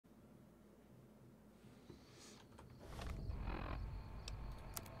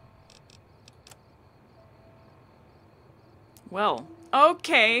Well,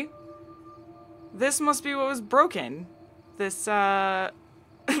 okay. This must be what was broken. This,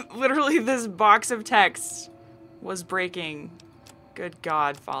 literally this box of text was breaking. Good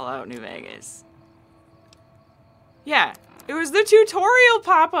God, Fallout New Vegas. Yeah, it was the tutorial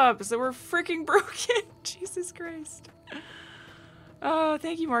pop-ups that were freaking broken. Jesus Christ. Oh,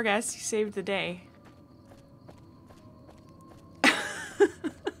 thank you, Morgus. You saved the day.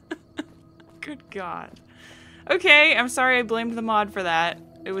 Good God. Okay, I'm sorry I blamed the mod for that.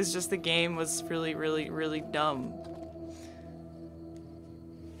 It was just the game was really, really, really dumb.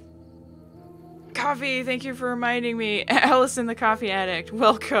 Coffee, thank you for reminding me. Allison the Coffee Addict,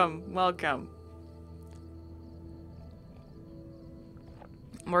 welcome, welcome.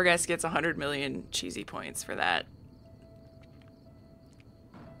 Morgus gets 100 million cheesy points for that.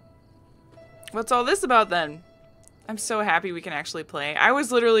 What's all this about then? I'm so happy we can actually play. I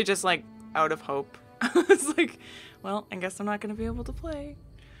was literally just like out of hope. I was like, well, I guess I'm not going to be able to play.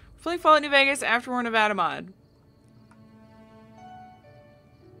 We're playing Fallout New Vegas After War Nevada mod.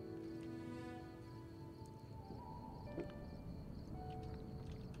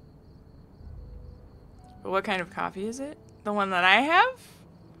 But what kind of coffee is it? The one that I have?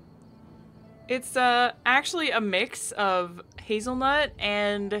 It's actually a mix of hazelnut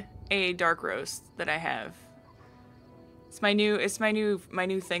and a dark roast that I have. It's my new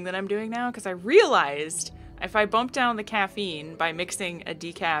thing that I'm doing now because I realized if I bump down the caffeine by mixing a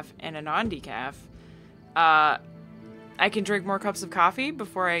decaf and a non-decaf, I can drink more cups of coffee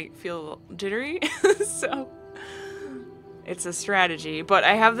before I feel jittery. So it's a strategy. But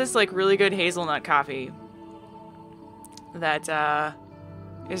I have this like really good hazelnut coffee that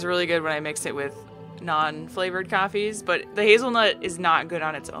is really good when I mix it with non-flavored coffees. But the hazelnut is not good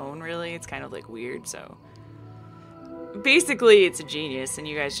on its own, really. It's kind of like weird, so basically it's a genius and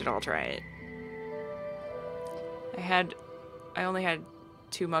you guys should all try it. I only had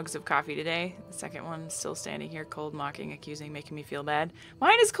 2 mugs of coffee today. The second one's still standing here, cold, mocking, accusing, making me feel bad.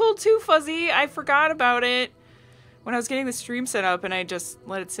 Mine is cold too, Fuzzy. I forgot about it when I was getting the stream set up and I just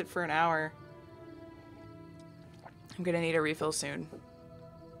let it sit for an hour. I'm gonna need a refill soon.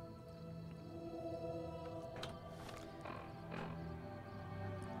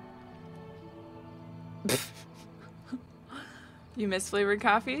 You miss flavored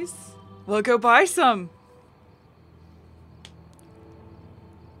coffees? Well, go buy some.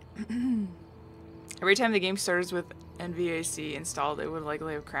 Every time the game starts with NVAC installed, it would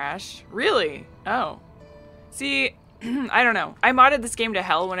likely have crashed. Really? Oh. See, I don't know. I modded this game to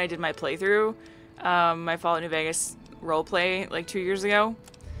hell when I did my playthrough, my Fallout New Vegas roleplay like 2 years ago.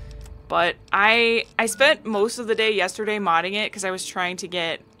 But I spent most of the day yesterday modding it because I was trying to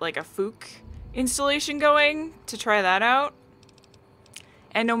get like a Fook installation going to try that out.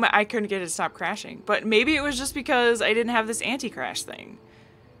 And I couldn't get it to stop crashing. But maybe it was just because I didn't have this anti-crash thing.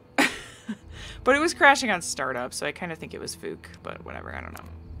 But it was crashing on startup, so I kind of think it was Fook. But whatever, I don't know.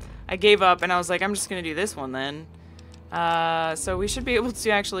 I gave up and I was like, I'm just going to do this one then. So we should be able to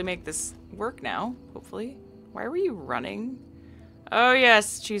actually make this work now, hopefully. Why were you running? Oh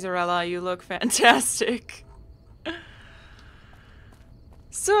yes, Cheezerella, you look fantastic.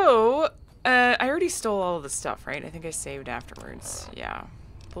 So, I already stole all of the stuff, right? I think I saved afterwards. Yeah.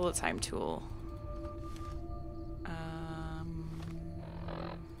 Bullet time tool.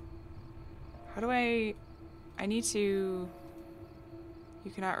 How do I need to...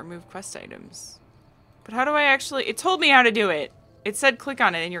 You cannot remove quest items. But how do I actually... It told me how to do it. It said click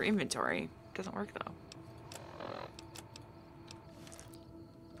on it in your inventory. It doesn't work though.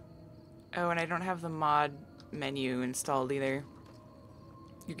 Oh, and I don't have the mod menu installed either.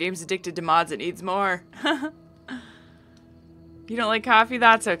 Your game's addicted to mods, it needs more. You don't like coffee?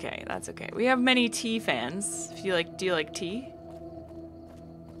 That's okay. That's okay. We have many tea fans. If you like, do you like tea?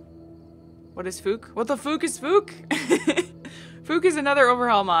 What is Fook? What the Fook is Fook? Fook is another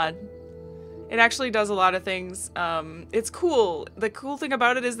overhaul mod. It actually does a lot of things. It's cool. The cool thing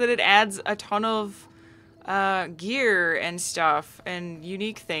about it is that it adds a ton of gear and stuff and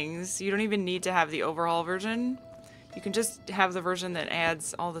unique things. You don't even need to have the overhaul version. You can just have the version that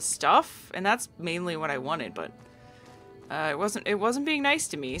adds all the stuff, and that's mainly what I wanted, but it wasn't being nice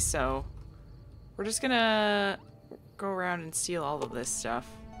to me, so we're just gonna go around and steal all of this stuff.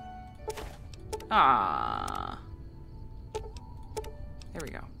 Ah. There we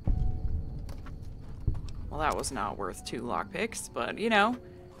go. Well, that was not worth 2 lockpicks, but you know,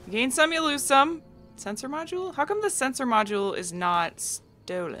 you gain some, you lose some. Sensor module? How come the sensor module is not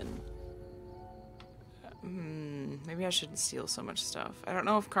stolen? Maybe I shouldn't steal so much stuff. I don't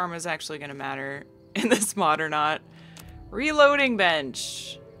know if karma is actually going to matter in this mod or not. Reloading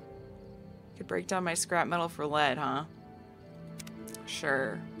bench. Could break down my scrap metal for lead, huh?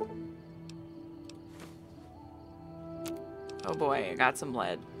 Sure. Oh boy, I got some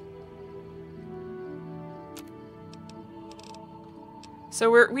lead.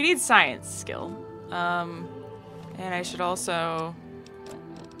 So we need science skill. And I should also...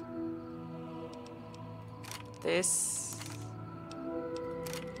 This...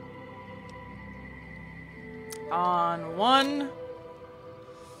 on 1.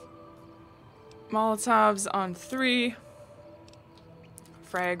 Molotovs on 3.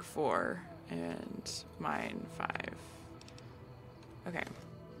 Frag 4. And mine 5. Okay.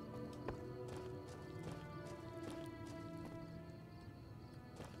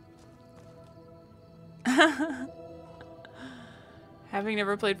 Having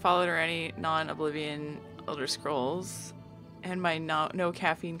never played Fallout or any non-Oblivion Elder Scrolls, and my no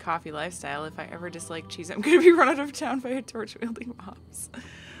caffeine coffee lifestyle, if I ever dislike cheese, I'm gonna be run out of town by a torch-wielding mobs.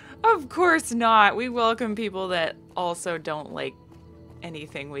 Of course not. We welcome people that also don't like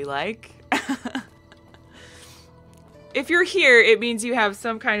anything we like. If you're here, it means you have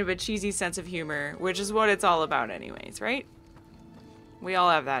some kind of a cheesy sense of humor, which is what it's all about anyways, right? We all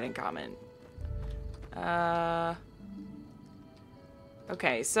have that in common.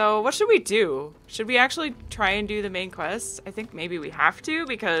 Okay, so what should we do? Should we actually try and do the main quest? I think maybe we have to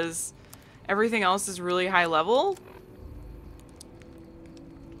because everything else is really high level.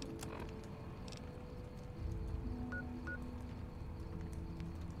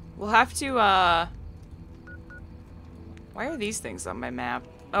 We'll have to, why are these things on my map?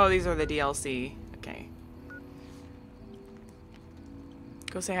 Oh, these are the DLC. Okay.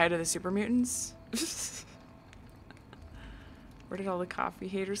 Go say hi to the super mutants. Where did all the coffee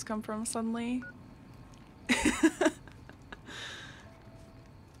haters come from suddenly? You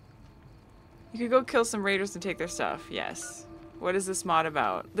could go kill some raiders and take their stuff. Yes. What is this mod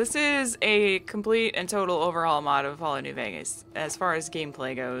about? This is a complete and total overhaul mod of Fallout New Vegas as far as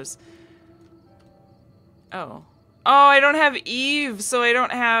gameplay goes. Oh. Oh, I don't have Eve, so I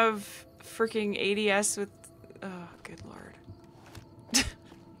don't have freaking ADS with... Oh, good lord.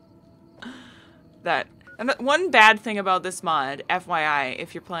 That... And one bad thing about this mod, FYI,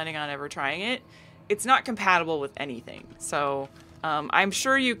 if you're planning on ever trying it, it's not compatible with anything. So, I'm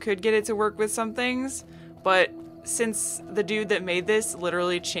sure you could get it to work with some things, but since the dude that made this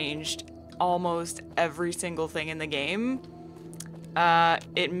literally changed almost every single thing in the game,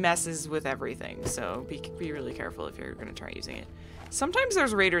 it messes with everything. So be really careful if you're gonna try using it. Sometimes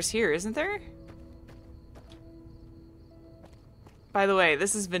there's raiders here, isn't there? By the way,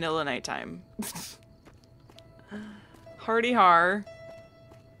 this is vanilla nighttime. Hardy har.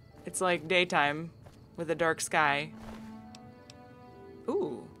 It's like daytime with a dark sky.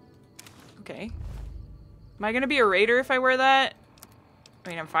 Ooh. Okay. Am I gonna be a raider if I wear that? I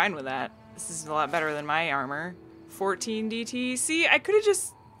mean, I'm fine with that. This is a lot better than my armor. 14 DT. See, I could have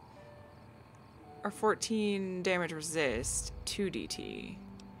just... Or 14 damage resist. 2 DT.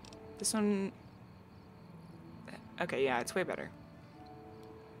 This one... Okay, yeah, it's way better.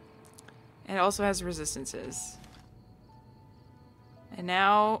 And it also has resistances. And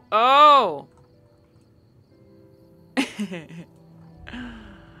now... Oh!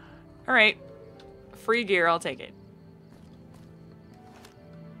 Alright. Free gear, I'll take it.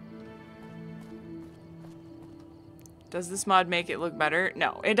 Does this mod make it look better?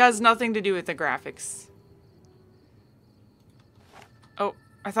 No, it has nothing to do with the graphics. Oh,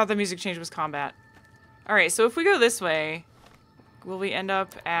 I thought the music change was combat. Alright, so if we go this way, will we end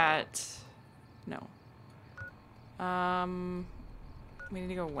up at... No. We need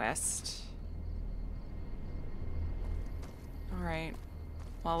to go west. Alright.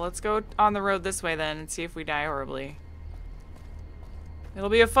 Well, let's go on the road this way then and see if we die horribly. It'll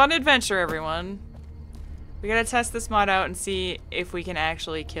be a fun adventure, everyone. We gotta test this mod out and see if we can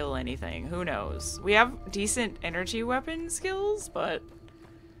actually kill anything. Who knows? We have decent energy weapon skills, but...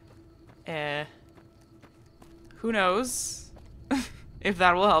 Who knows if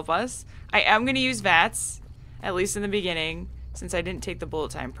that will help us. I am gonna use VATS, at least in the beginning, since I didn't take the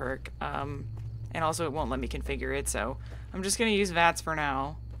bullet time perk. And also it won't let me configure it, so I'm just gonna use VATS for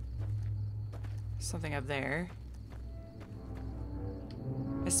now. Something up there.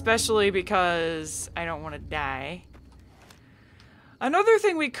 Especially because I don't want to die. Another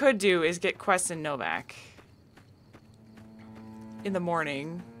thing we could do is get quests in Novak. In the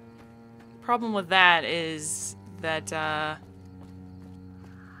morning. Problem with that is that,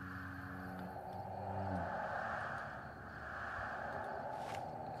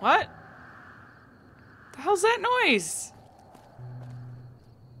 What? The hell's that noise?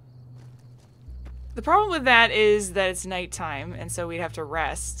 The problem with that is that it's nighttime, and so we'd have to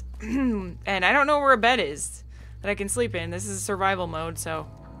rest. And I don't know where a bed is. that I can sleep in. This is survival mode, so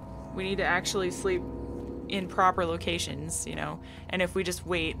we need to actually sleep in proper locations, you know. And if we just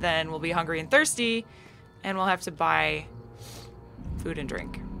wait, then we'll be hungry and thirsty, and we'll have to buy food and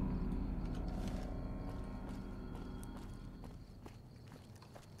drink.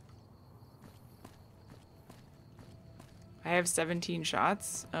 I have 17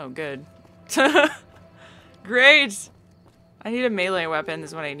 shots. Oh, good. Great! I need a melee weapon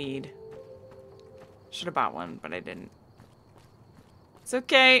is what I need. Should have bought one, but I didn't. It's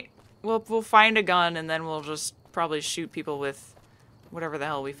okay. We'll find a gun and then we'll just probably shoot people with whatever the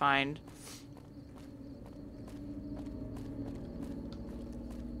hell we find.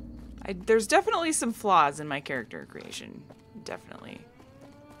 There's definitely some flaws in my character creation. Definitely.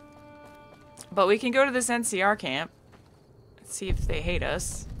 But we can go to this NCR camp. Let's see if they hate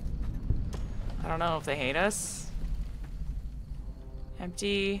us. I don't know if they hate us.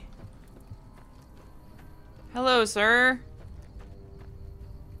 Empty. Hello, sir.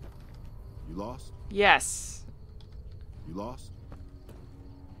 You lost? Yes. You lost?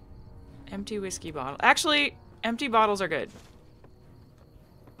 Empty whiskey bottle. Actually, empty bottles are good.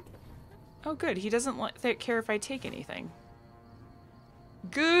 Oh, good. He doesn't care if I take anything.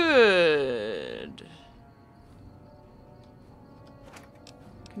 Good.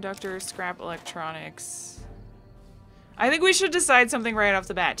 Conductor, scrap electronics. I think we should decide something right off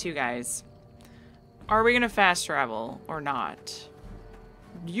the bat, too, guys. Are we going to fast travel or not?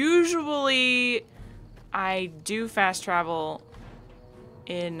 Usually, I do fast travel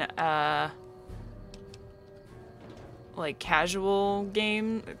in, like casual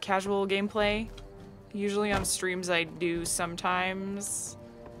gameplay. Usually on streams I do sometimes,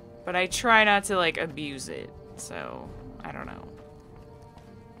 but I try not to like abuse it, so I don't know.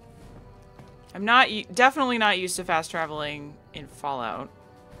 I'm definitely not used to fast traveling in Fallout,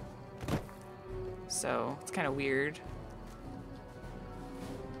 so it's kind of weird.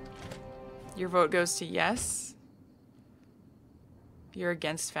 Your vote goes to yes. You're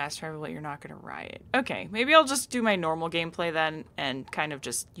against fast travel, but you're not gonna riot. Okay, maybe I'll just do my normal gameplay then and kind of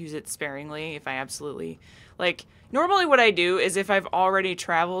just use it sparingly if I absolutely... Like, normally what I do is if I've already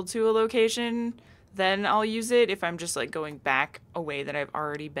traveled to a location, then I'll use it if I'm just, like, going back a way that I've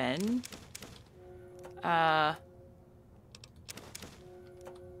already been.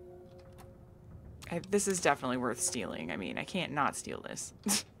 This is definitely worth stealing. I mean, I can't not steal this.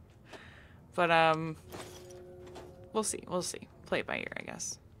 But, we'll see. We'll see. Play it by ear, I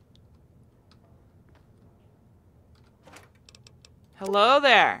guess. Hello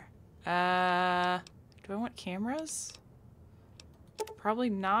there. Do I want cameras? Probably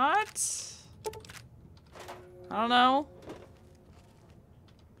not. I don't know.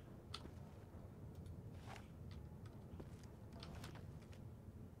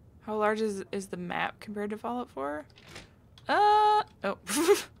 How large is the map compared to Fallout 4? Oh.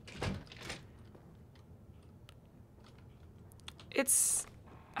 It's,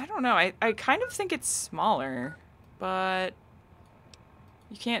 I don't know, I kind of think it's smaller, but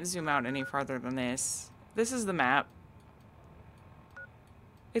you can't zoom out any farther than this. This is the map.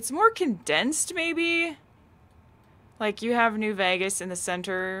 It's more condensed, maybe? Like, you have New Vegas in the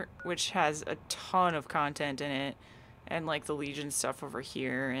center, which has a ton of content in it, and, like, the Legion stuff over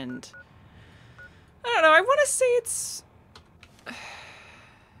here, and I don't know, I want to say it's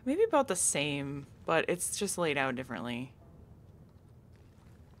maybe about the same, but it's just laid out differently.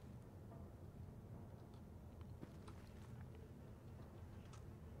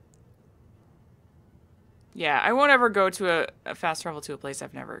 Yeah, I won't ever go to a fast travel to a place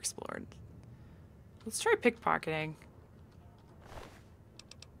I've never explored. Let's try pickpocketing.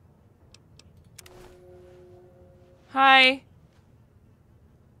 Hi.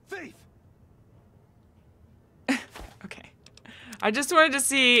 Thief! Okay. I just wanted to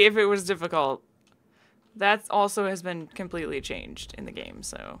see if it was difficult. That also has been completely changed in the game,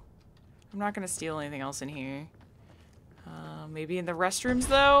 so I'm not going to steal anything else in here. Maybe in the restrooms,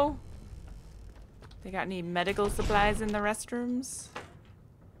 though? They got any medical supplies in the restrooms?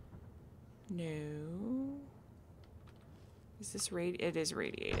 No. Is this it is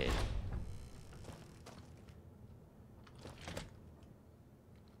radiated.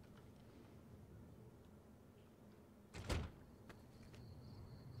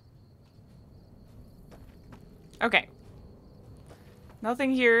 Okay.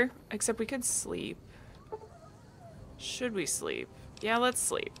 Nothing here, except we could sleep. Should we sleep? Yeah, let's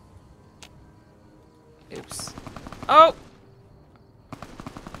sleep. Oops. Oh!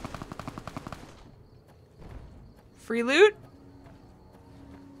 Free loot?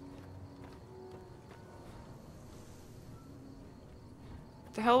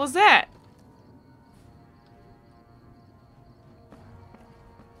 What the hell was that?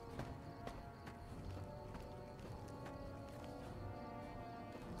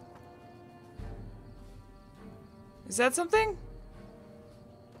 Is that something?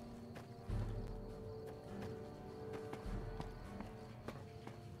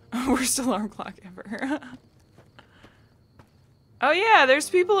 Worst alarm clock ever. Oh yeah, there's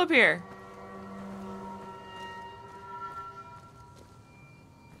people up here.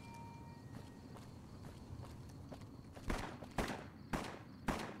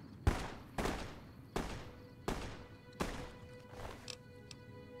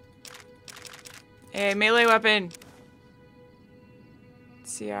 Hey, melee weapon.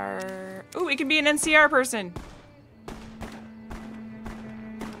 CR. Ooh, we can be an NCR person.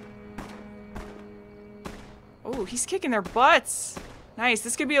 Oh, he's kicking their butts. Nice.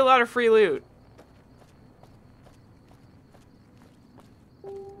 This could be a lot of free loot.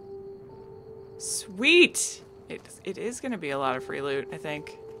 Sweet. It is going to be a lot of free loot, I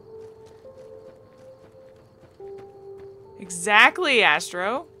think. Exactly,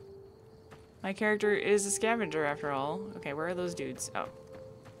 Astro. My character is a scavenger after all. Okay, where are those dudes? Oh.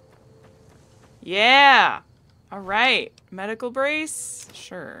 Yeah! Alright. Medical brace?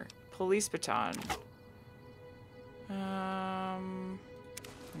 Sure. Police baton.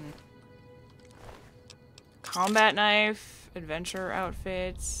 Combat knife. Adventure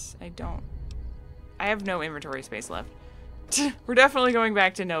outfits. I have no inventory space left. We're definitely going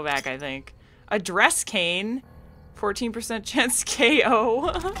back to Novak, I think. A dress cane. 14% chance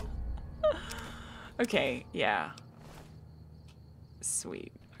KO. Okay, yeah.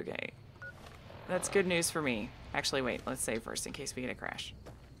 Sweet. Okay. That's good news for me. Actually, wait. Let's save first in case we get a crash.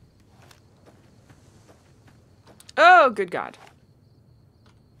 Oh, good God.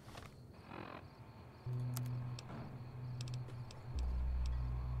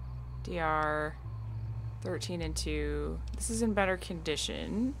 DR 13 and 2. This is in better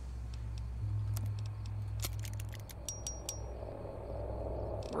condition.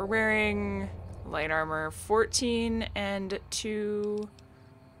 We're wearing light armor 14 and 2.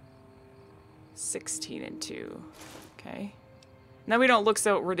 16 and 2. Okay. Now we don't look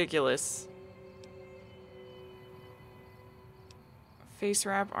so ridiculous. Face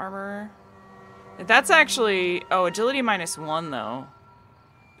wrap armor. That's actually... Oh, agility -1 though.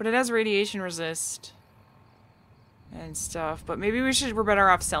 But it has radiation resist. And stuff. But maybe we're better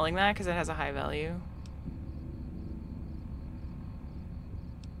off selling that because it has a high value.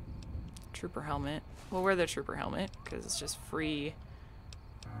 Trooper helmet. We'll wear the trooper helmet because it's just free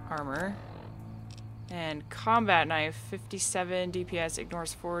armor. And combat knife, 57 DPS,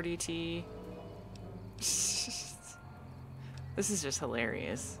 ignores 4 DT. This is just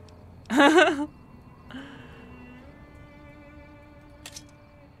hilarious.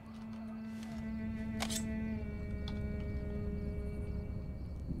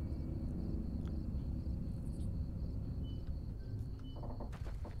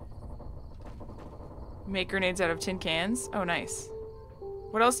 Make grenades out of tin cans. Oh, nice.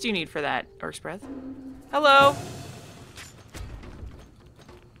 What else do you need for that, Orc's Breath? Hello!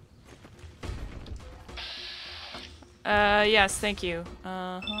 Yes, thank you.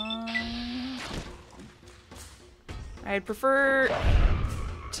 I'd prefer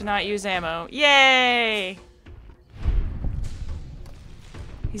to not use ammo. Yay!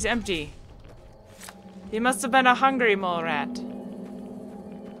 He's empty. He must have been a hungry mole rat.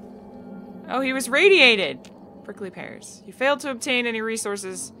 Oh, he was radiated! Prickly pears. You failed to obtain any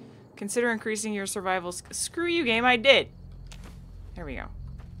resources. Consider increasing your survival. Screw you, game. I did. There we go.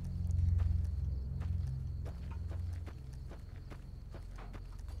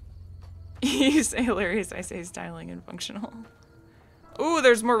 You say hilarious. I say styling and functional. Ooh,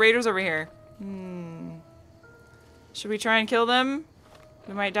 there's more raiders over here. Should we try and kill them?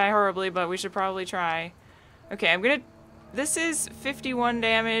 We might die horribly, but we should probably try. Okay, I'm gonna... This is 51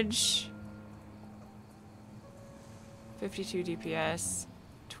 damage. 52 DPS.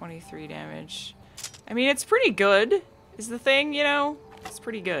 23 damage. I mean, it's pretty good, is the thing, you know? It's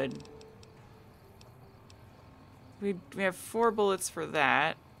pretty good. We have 4 bullets for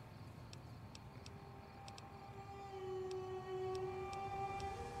that.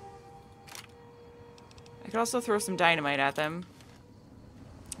 I could also throw some dynamite at them.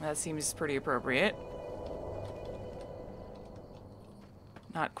 That seems pretty appropriate.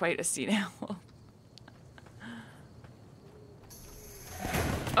 Not quite a senile.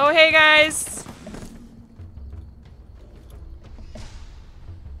 Oh, hey guys!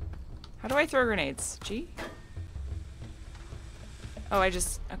 How do I throw grenades? G? Oh, I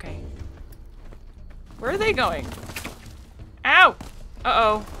just... Okay. Where are they going? Ow!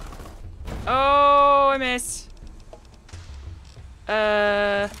 Uh-oh. Oh, I missed.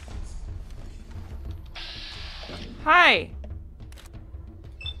 Hi!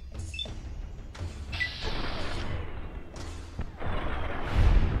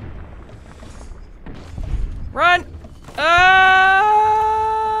 Run!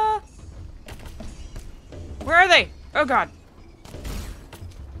 Where are they? Oh god.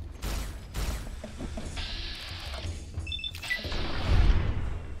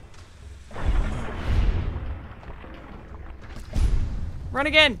 Run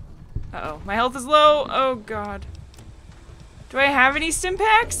again! Uh-oh, my health is low. Oh god. Do I have any stim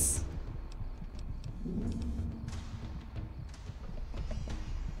packs?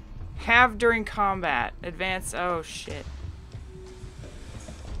 Have during combat. Advance. Oh shit.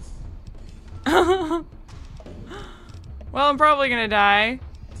 Well, I'm probably gonna die.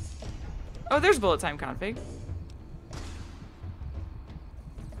 Oh, there's bullet time config.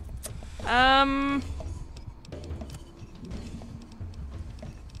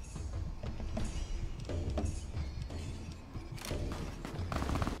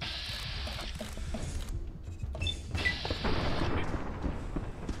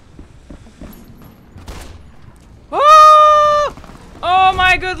 Oh! Oh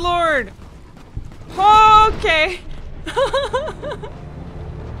my good lord! Okay.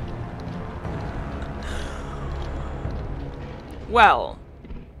 Well,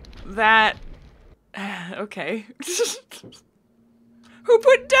 that... okay. Who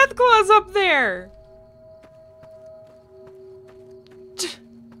put death claws up there?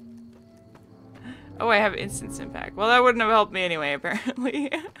 Oh, I have instant impact. Well, that wouldn't have helped me anyway, apparently.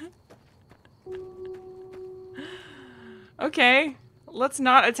 Okay, let's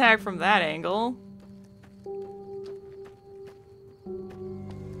not attack from that angle.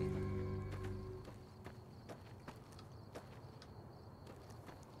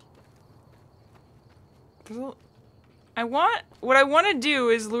 What I want to do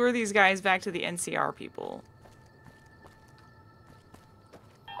is lure these guys back to the NCR people.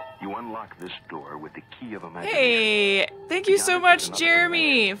 You unlock this door with the key of imagination. Hey, thank you so much,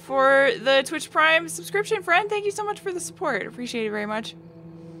 Jeremy, for the Twitch Prime subscription, friend. Thank you so much for the support. Appreciate it very much.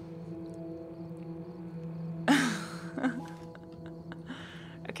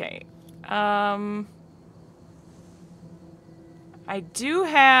 Okay. I do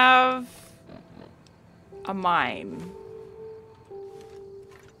have a mine.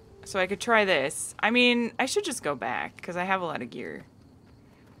 So I could try this. I mean, I should just go back, because I have a lot of gear.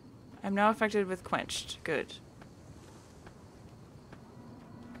 I'm now affected with quenched. Good.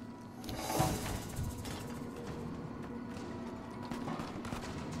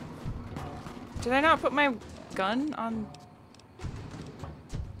 Did I not put my gun on?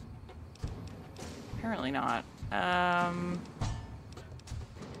 Apparently not.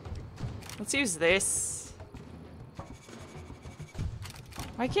 Let's use this.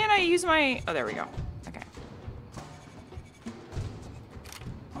 Why can't I use my... Oh, there we go. Okay.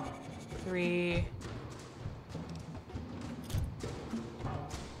 3.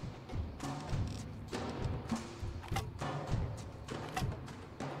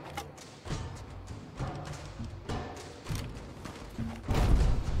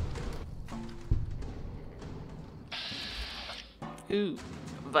 Ooh,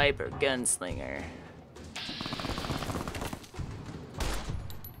 Viper Gunslinger.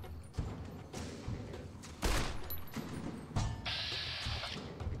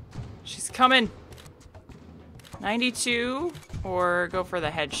 She's coming. 92 or go for the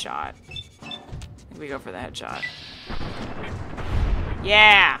headshot. I think we go for the headshot.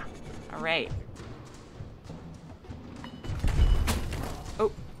 Yeah. All right.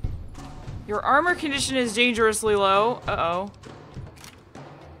 Oh. Your armor condition is dangerously low. Uh-oh.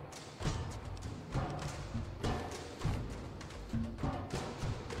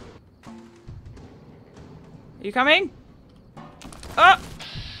 Are you coming? Oh!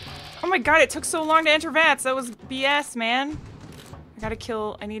 Oh my god, it took so long to enter VATS. That was BS, man. I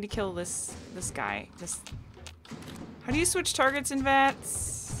need to kill this guy. How do you switch targets in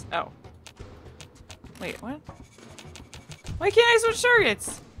VATS? Oh. Wait, what? Why can't I switch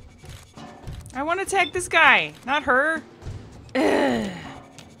targets? I want to attack this guy, not her. Ugh.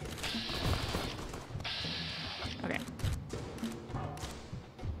 Okay.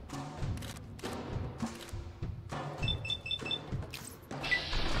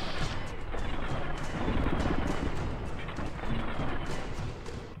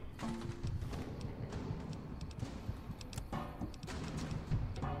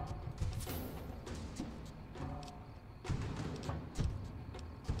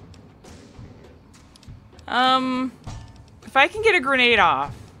 If I can get a grenade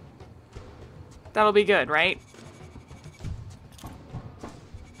off, that'll be good, right?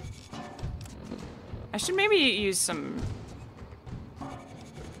 I should maybe use some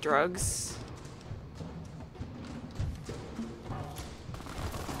drugs.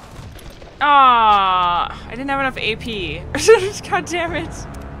 Ah, I didn't have enough AP. God damn it.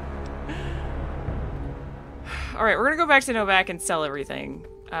 Alright, we're gonna go back to Novak and sell everything.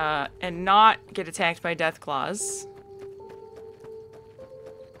 And not get attacked by death claws.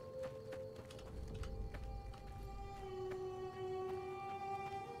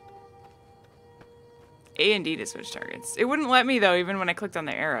 A and D to switch targets. It wouldn't let me though, even when I clicked on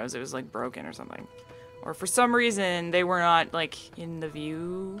the arrows. It was like broken or something. Or for some reason, they were not like in the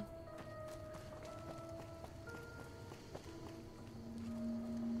view.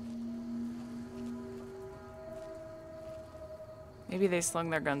 Maybe they slung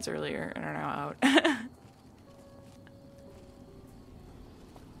their guns earlier and are now out.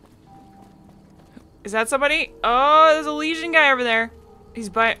 Is that somebody? Oh, there's a Legion guy over there. He's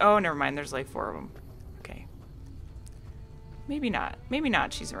by... Oh, never mind. There's like 4 of them. Okay. Maybe not. Maybe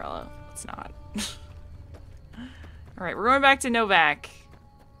not, Chizarella. It's not. Alright, we're going back to Novak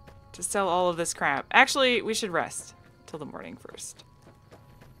to sell all of this crap. Actually, we should rest till the morning first.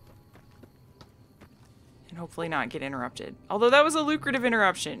 And hopefully not get interrupted. Although that was a lucrative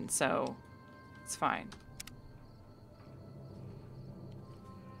interruption, so it's fine.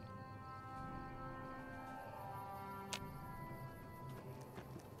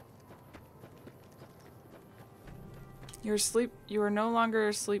 You are no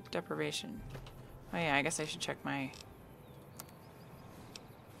longer sleep deprivation. Oh yeah, I guess I should check my...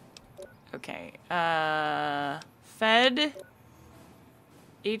 Okay, fed,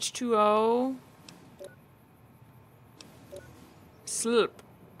 H2O, sleep.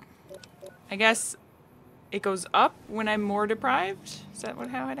 I guess it goes up when I'm more deprived? Is that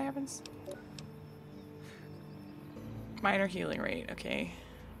how it happens? Minor healing rate, okay.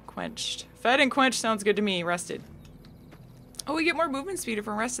 Quenched. Fed and quenched sounds good to me. Rested. Oh, we get more movement speed if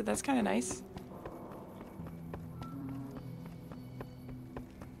we're rested. That's kind of nice.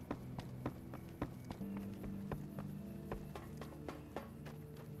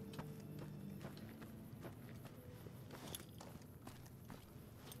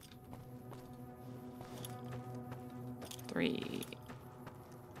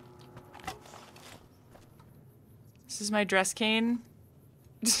 This is my dress cane.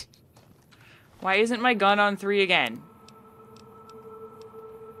 Why isn't my gun on 3 again?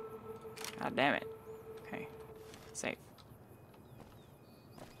 God damn it. Okay. Safe.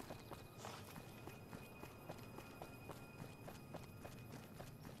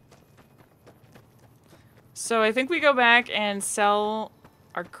 So I think we go back and sell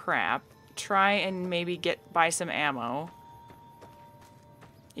our crap. Try and maybe buy some ammo.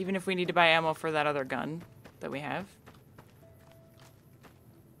 Even if we need to buy ammo for that other gun that we have.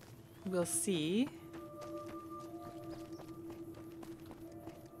 We'll see.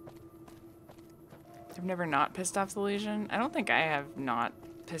 I've never not pissed off the Legion. I don't think I have not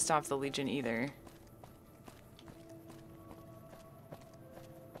pissed off the Legion either.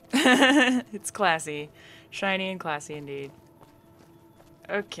 It's classy. Shiny and classy indeed.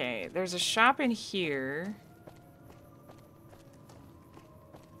 Okay, there's a shop in here.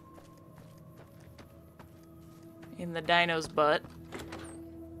 In the dino's butt.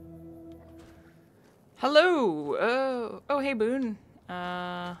 Hello! Oh, hey, Boone.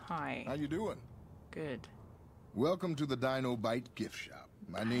 Hi. How you doing? Good. Welcome to the Dino Bite gift shop.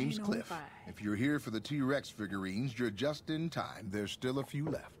 My name's Dino Cliff. Bite. If you're here for the T-Rex figurines, you're just in time. There's still a few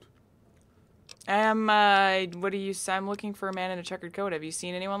left. I'm looking for a man in a checkered coat. Have you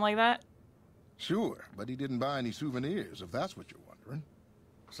seen anyone like that? Sure, but he didn't buy any souvenirs, if that's what you're wondering.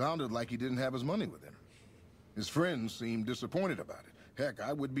 Sounded like he didn't have his money with him. His friends seemed disappointed about it. Heck,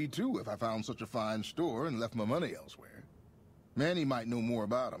 I would be too if I found such a fine store and left my money elsewhere. Manny might know more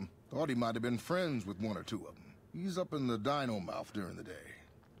about him. Thought he might have been friends with 1 or 2 of them. He's up in the dino mouth during the day.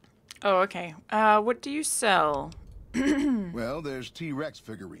 Oh, okay. What do you sell? Well, there's T-Rex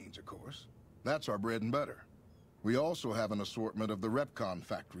figurines, of course. That's our bread and butter. We also have an assortment of the Repcon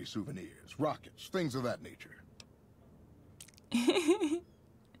factory souvenirs, rockets, things of that nature.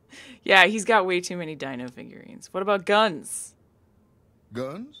 Yeah, he's got way too many dino figurines. What about guns?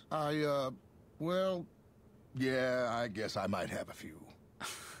 Guns? Well, yeah, I guess I might have a few.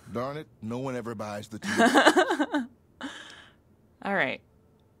 Darn it, no one ever buys the T-Rex. All right.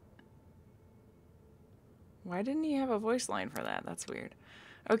 Why didn't he have a voice line for that? That's weird.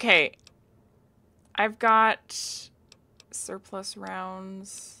 Okay. I've got surplus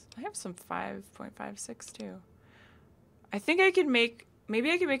rounds. I have some 5.56 too. I think I could make... Maybe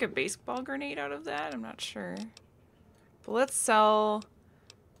I could make a baseball grenade out of that. I'm not sure. But let's sell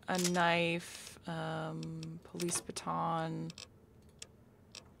a knife, police baton,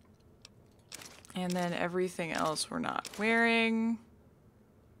 and then everything else we're not wearing.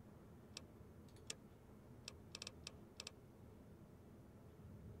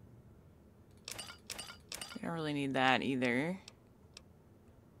 Don't really need that either.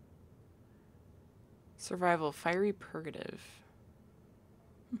 Survival, fiery purgative.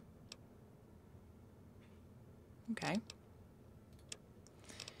 Okay.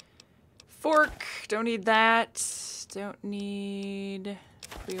 Fork, don't need that. Don't need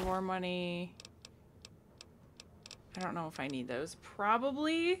pre-war money. I don't know if I need those.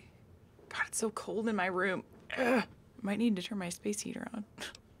 Probably. God, it's so cold in my room. Ugh. Might need to turn my space heater on.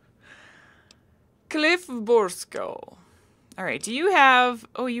 Cliff Borsko. All right, do you have...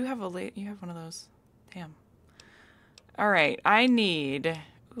 Oh, you have one of those. Damn. All right, I need...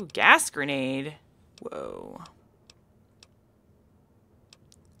 Ooh, gas grenade. Whoa.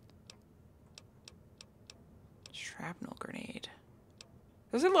 Shrapnel grenade.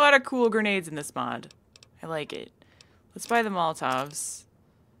 There's a lot of cool grenades in this mod. I like it. Let's buy the Molotovs.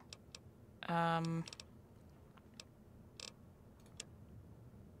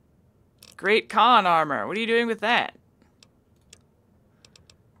 Great con armor. What are you doing with that?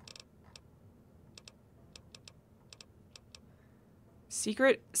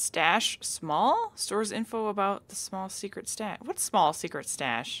 Secret stash small? Stores info about the small secret stash. What's small secret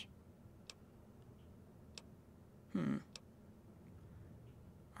stash?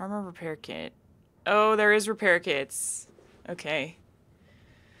 Armor repair kit. Oh, there is repair kits. Okay.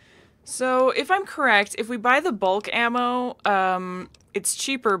 So, if I'm correct, if we buy the bulk ammo, it's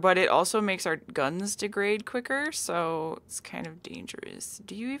cheaper, but it also makes our guns degrade quicker, so it's kind of dangerous.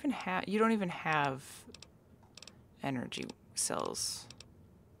 Do you even have... You don't even have energy cells.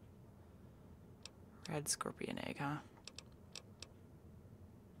 Red scorpion egg, huh?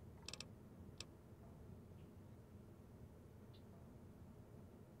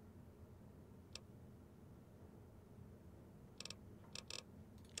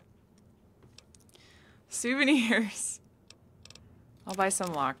 Souvenirs. I'll buy some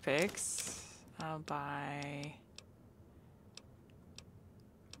lockpicks. I'll buy...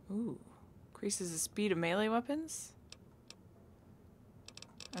 Ooh. Increases the speed of melee weapons?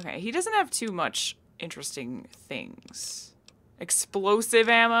 Okay, he doesn't have too much interesting things. Explosive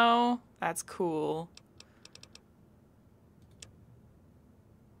ammo? That's cool.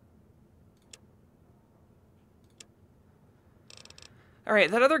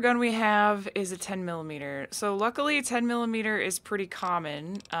 Alright, that other gun we have is a 10mm. So luckily 10mm is pretty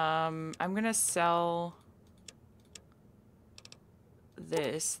common. I'm gonna sell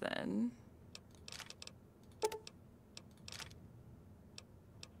this then.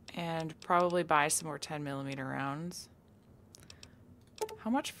 And probably buy some more 10mm rounds. How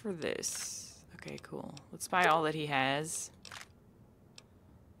much for this? Okay, cool. Let's buy all that he has.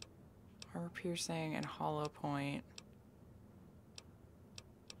 Armor piercing and hollow point.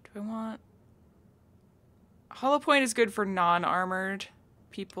 Do I want... Hollow point is good for non-armored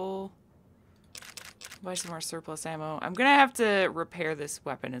people. Buy some more surplus ammo. I'm gonna have to repair this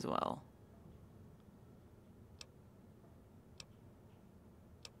weapon as well.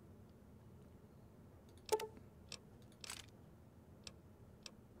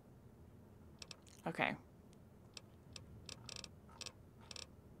 Okay.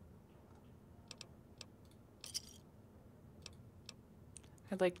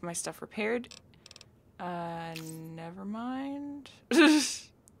 I'd like my stuff repaired. Never mind. I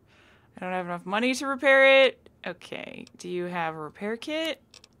don't have enough money to repair it. Okay. Do you have a repair kit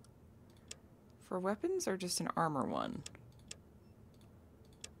for weapons or just an armor one?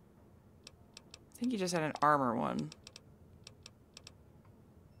 I think you just had an armor one.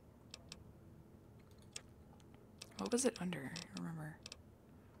 What was it under? I don't remember.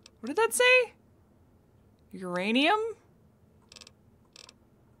 What did that say? Uranium?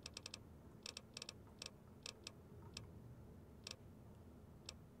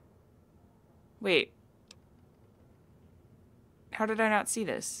 Wait. How did I not see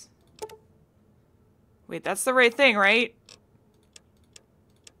this? Wait, that's the right thing, right?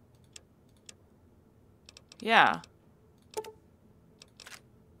 Yeah.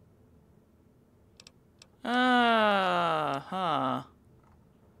 Huh.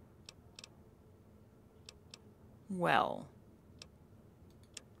 Well.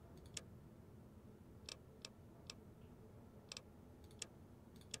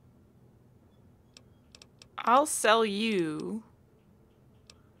 I'll sell you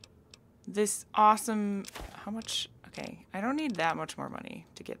this awesome... How much? Okay, I don't need that much more money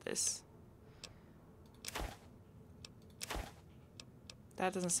to get this.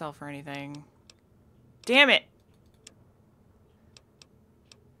 That doesn't sell for anything. Damn it!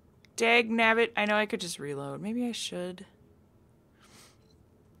 Dag nabbit. I know I could just reload. Maybe I should.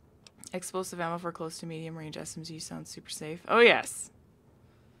 Explosive ammo for close to medium range SMG sounds super safe. Oh, yes.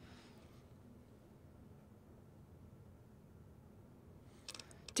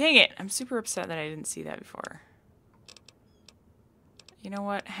 Dang it. I'm super upset that I didn't see that before. You know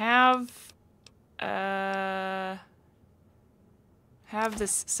what? Have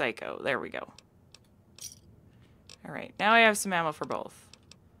this psycho. There we go. Alright, now I have some ammo for both.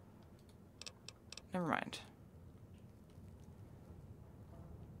 Never mind.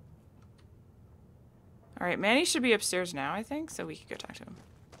 Alright, Manny should be upstairs now, I think, so we can go talk to him.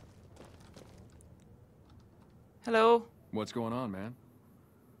 Hello? What's going on, man?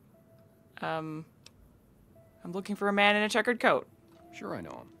 I'm looking for a man in a checkered coat. Sure I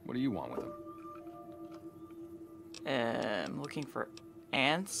know him. What do you want with him? I'm looking for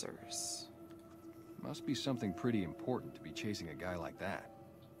answers. Must be something pretty important to be chasing a guy like that.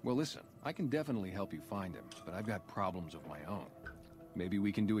 Well, listen, I can definitely help you find him, but I've got problems of my own. Maybe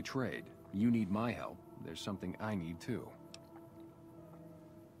we can do a trade. You need my help. There's something I need too.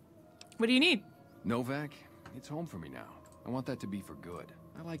 What do you need? Novak, it's home for me now. I want that to be for good.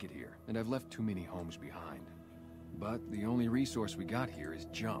 I like it here, and I've left too many homes behind. But the only resource we got here is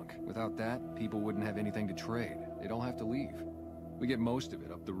junk. Without that, people wouldn't have anything to trade. They'd all have to leave. We get most of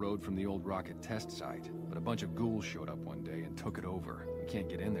it up the road from the old rocket test site, but a bunch of ghouls showed up one day and took it over. We can't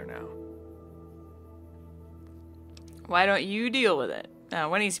get in there now. Why don't you deal with it?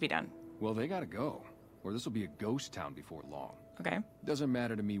 What needs to be done? Well, they gotta go, or this will be a ghost town before long. Okay. Doesn't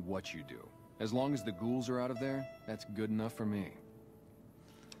matter to me what you do. As long as the ghouls are out of there, that's good enough for me.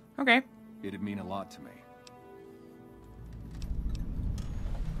 Okay. It'd mean a lot to me.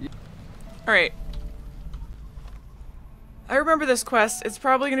 Alright. I remember this quest. It's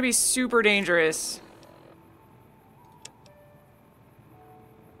probably going to be super dangerous.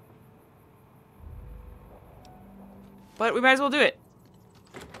 But we might as well do it.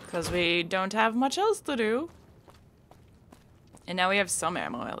 Because we don't have much else to do. And now we have some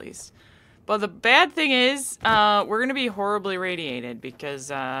ammo at least. But the bad thing is, we're going to be horribly radiated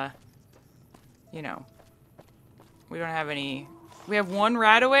because, you know, we don't have any... We have one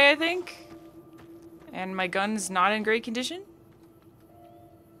rat away, I think. And my gun's not in great condition.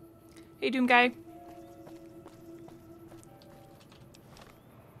 Hey, Doom guy.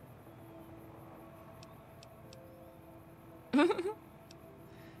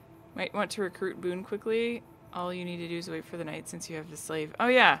 Might want to recruit Boone quickly. All you need to do is wait for the night since you have the slave. Oh,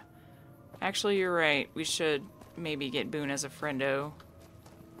 yeah. Actually, you're right. We should maybe get Boone as a friendo.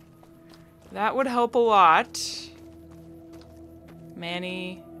 That would help a lot.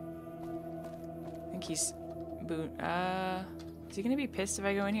 Manny. I think he's... Boone. Is he gonna be pissed if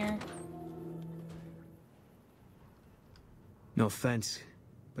I go in here? No offense,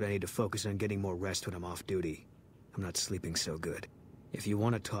 but I need to focus on getting more rest when I'm off duty. I'm not sleeping so good. If you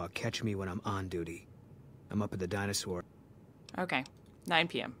want to talk, catch me when I'm on duty. I'm up at the dinosaur. Okay. 9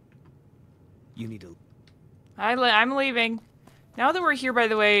 p.m. You need to... I'm leaving. Now that we're here, by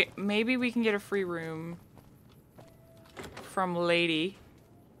the way, maybe we can get a free room from Lady.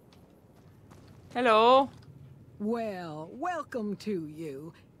 Hello. Well, welcome to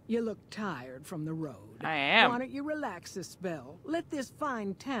you. You look tired from the road. I am. Why don't you relax a spell? Let this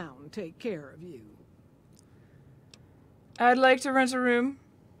fine town take care of you. I'd like to rent a room.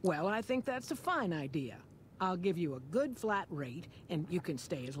 Well, I think that's a fine idea. I'll give you a good flat rate, and you can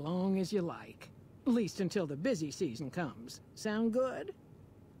stay as long as you like. At least until the busy season comes. Sound good?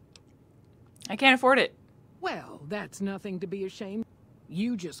 I can't afford it. Well, that's nothing to be ashamed.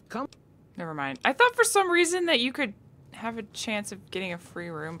 You just come... Never mind. I thought for some reason that you could have a chance of getting a free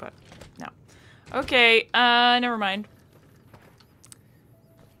room, but no. Okay, never mind.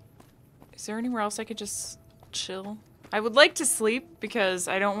 Is there anywhere else I could just chill? I would like to sleep because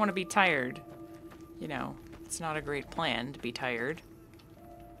I don't want to be tired. You know, it's not a great plan to be tired.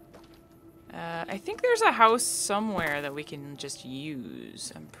 I think there's a house somewhere that we can just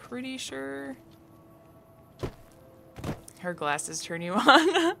use. I'm pretty sure. Her glasses turn you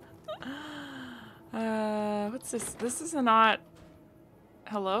on. What's this? This is not...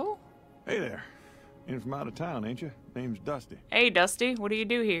 Hello? Hey there. In from out of town, ain't you? Name's Dusty. Hey, Dusty. What do you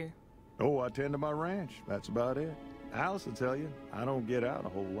do here? Oh, I tend to my ranch. That's about it. Alice will tell you, I don't get out a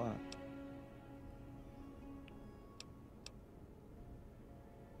whole lot.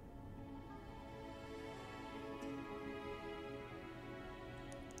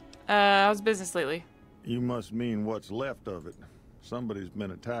 How's business lately? You must mean what's left of it. Somebody's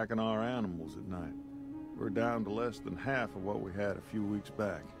been attacking our animals at night. We're down to less than half of what we had a few weeks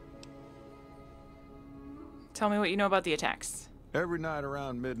back. Tell me what you know about the attacks. Every night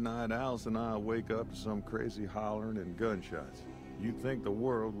around midnight, Alice and I wake up to some crazy hollering and gunshots. You'd think the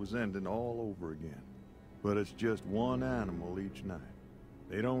world was ending all over again. But it's just one animal each night.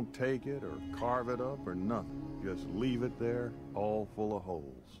 They don't take it or carve it up or nothing. Just leave it there, all full of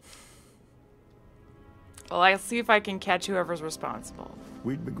holes. Well, I'll see if I can catch whoever's responsible.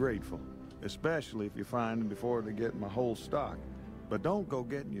 We'd be grateful, especially if you find them before they get my whole stock. But don't go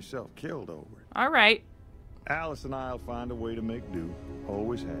getting yourself killed over it. All right. Alice and I'll find a way to make do.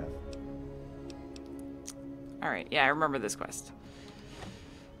 Always have. All right. Yeah, I remember this quest.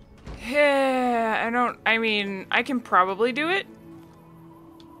 Yeah, I mean, I can probably do it.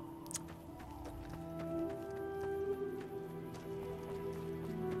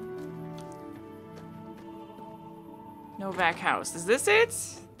 Novak house. Is this it?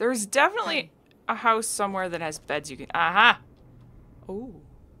 There's definitely a house somewhere that has beds you can... Aha! Oh.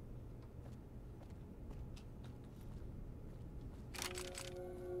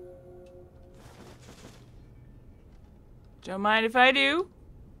 Don't mind if I do.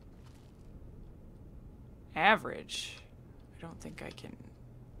 Average. I don't think I can...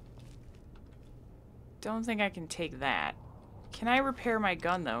 Don't think I can take that. Can I repair my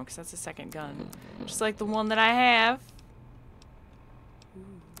gun, though? Because that's a second gun. Just like the one that I have.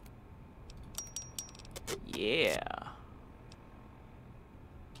 Yeah.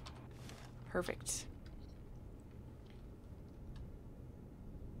 Perfect.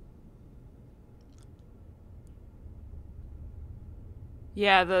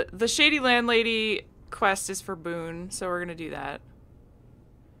 Yeah, the Shady Landlady quest is for Boone, so we're gonna do that.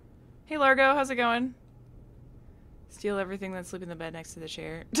 Hey Largo, how's it going? Steal everything that's sleep in the bed next to the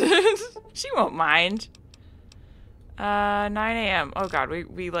chair. She won't mind. 9 a.m. Oh god,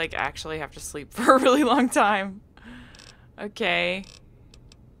 we like actually have to sleep for a really long time. Okay.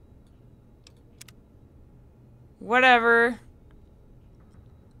 Whatever.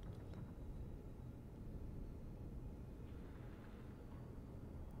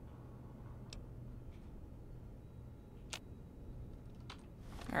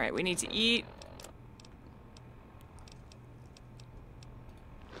 Alright, we need to eat.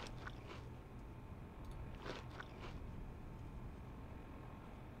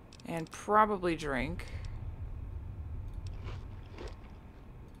 And probably drink.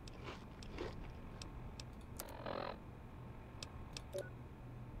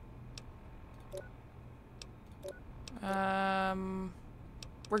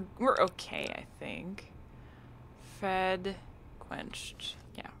 We're okay, I think. Fed, quenched.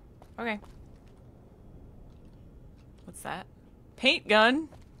 Yeah. Okay. What's that? Paint gun.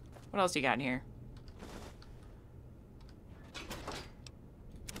 What else you got in here?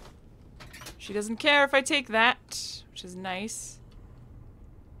 She doesn't care if I take that, which is nice.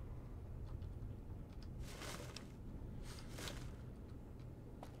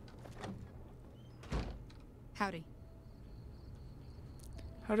 Howdy.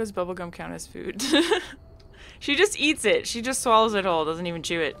 How does bubblegum count as food? She just eats it. She just swallows it whole, doesn't even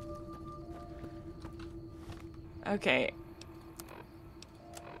chew it. Okay.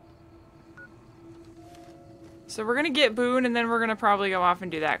 So we're gonna get Boone, and then we're gonna probably go off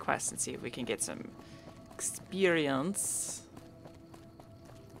and do that quest and see if we can get some experience.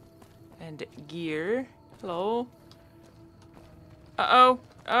 And gear. Hello? Uh-oh.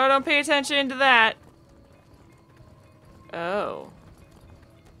 Oh, don't pay attention to that. Oh.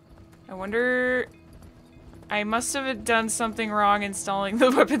 I wonder... I must have done something wrong installing the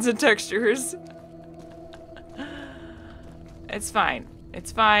weapons and textures. It's fine.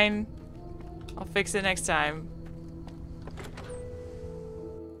 It's fine. I'll fix it next time.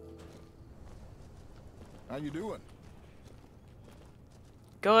 How you doing?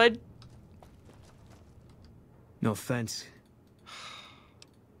 Good. No offense.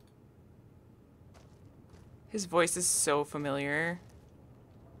 His voice is so familiar.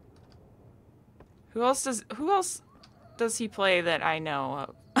 Who else does he play that I know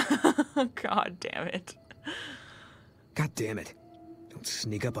of? God damn it. God damn it. Don't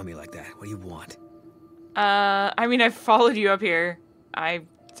sneak up on me like that. What do you want? I mean, I followed you up here.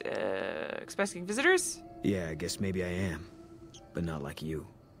 Expecting visitors? Yeah, I guess maybe I am. But not like you.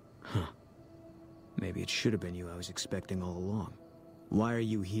 Huh. Maybe it should have been you I was expecting all along. Why are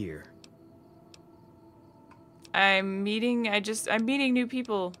you here? I'm meeting new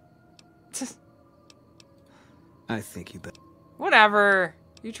people. I think you bet. Whatever.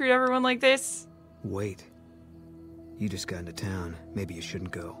 You treat everyone like this? Wait. You just got into town. Maybe you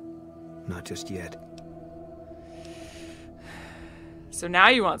shouldn't go. Not just yet. So now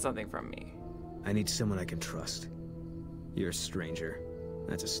you want something from me. I need someone I can trust. You're a stranger.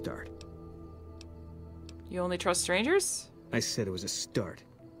 That's a start. You only trust strangers? I said it was a start.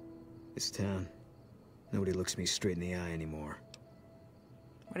 This town, nobody looks me straight in the eye anymore.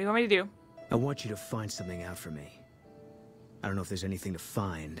 What do you want me to do? I want you to find something out for me. I don't know if there's anything to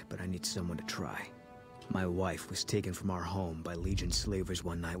find, but I need someone to try. My wife was taken from our home by Legion slavers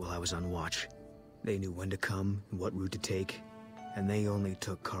one night while I was on watch. They knew when to come and what route to take, and they only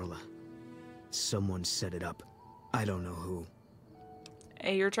took Carla. Someone set it up. I don't know who.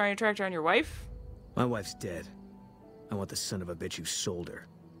 Hey, you're trying to track down your wife? My wife's dead. I want the son of a bitch who sold her.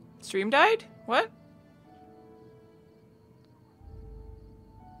 Stream died? What?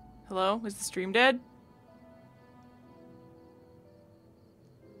 Hello? Is the stream dead?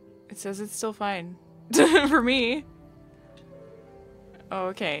 It says it's still fine. For me. Oh,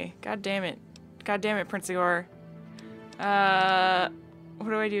 okay. God damn it. God damn it, Prince Igor. What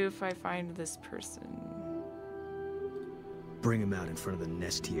do I do if I find this person? Bring him out in front of the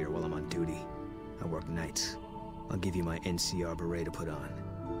nest here while I'm on duty. I work nights. I'll give you my NCR beret to put on.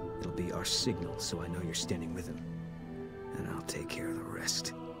 It'll be our signal so I know you're standing with him. And I'll take care of the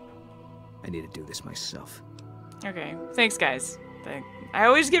rest. I need to do this myself. Okay. Thanks, guys. I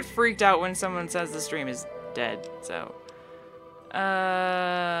always get freaked out when someone says the stream is dead, so...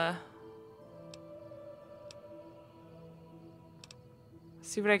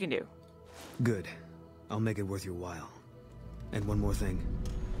 see what I can do. Good. I'll make it worth your while. And one more thing.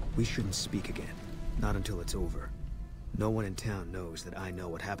 We shouldn't speak again. Not until it's over. No one in town knows that I know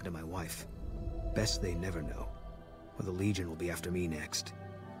what happened to my wife. Best they never know. Or the Legion will be after me next.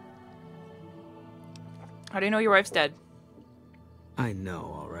 How do you know your wife's dead? I know,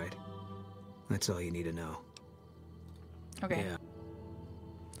 all right. That's all you need to know. Okay. Yeah.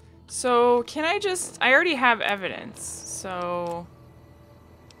 So, can I just... I already have evidence, so...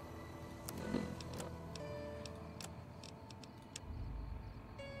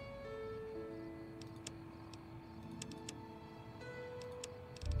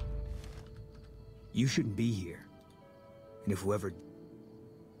 You shouldn't be here. And if whoever...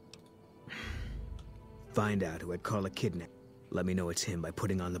 find out who had Carla kidnapped, let me know it's him by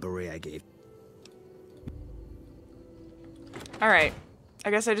putting on the beret I gave. Alright.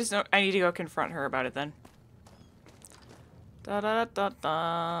 I guess I just know I need to go confront her about it then. Da da da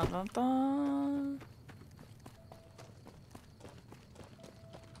da da da.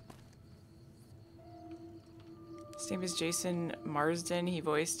 His name is Jason Marsden. He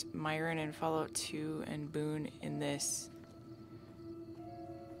voiced Myron in Fallout 2 and Boone in this.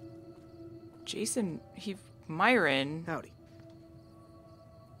 Myron? Howdy.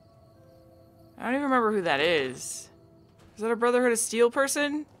 I don't even remember who that is. Is that a Brotherhood of Steel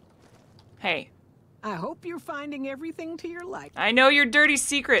person? Hey. I hope you're finding everything to your liking. I know your dirty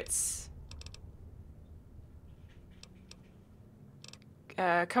secrets.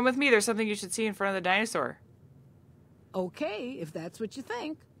 Come with me. There's something you should see in front of the dinosaur. Okay, if that's what you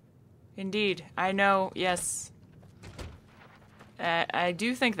think. Indeed. I know. Yes. I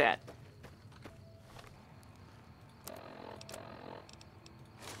do think that.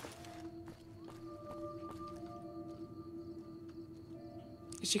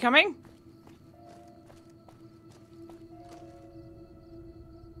 Is she coming?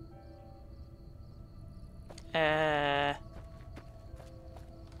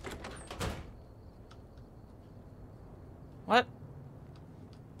 What?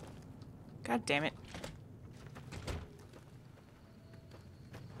 God damn it.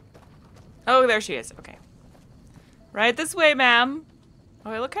 Oh, there she is. Okay. Right this way, ma'am.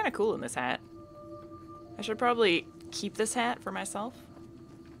 Oh, I look kind of cool in this hat. I should probably keep this hat for myself.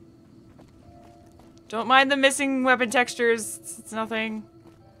 Don't mind the missing weapon textures. It's nothing.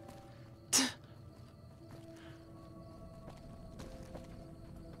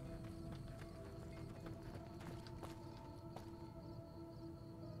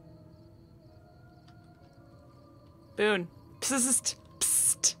 Boone. Psst.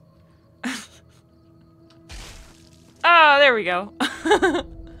 Psst. Oh, there we go.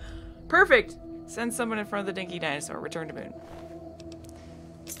 Perfect. Send someone in front of the dinky dinosaur. Return to Boone.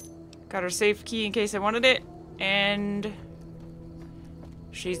 Got her safe key in case I wanted it. And...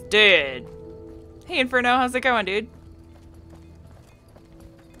 she's dead. Hey, Inferno. How's it going, dude?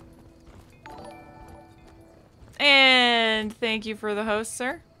 And thank you for the host,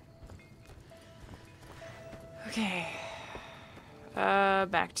 sir. Okay.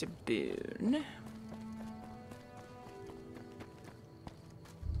 Back to Boone.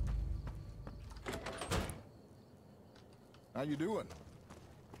 How you doing?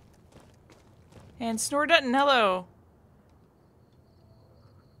 And Snore Dutton, hello.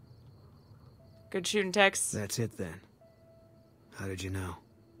 Good shooting, Tex. That's it then. How did you know?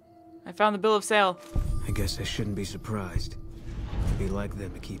 I found the bill of sale. I guess I shouldn't be surprised. It'd be like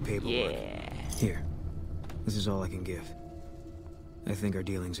them to keep paperwork. Yeah. Here. This is all I can give. I think our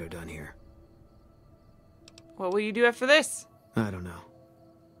dealings are done here. What will you do after this? I don't know.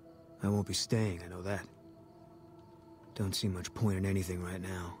 I won't be staying, I know that. Don't see much point in anything right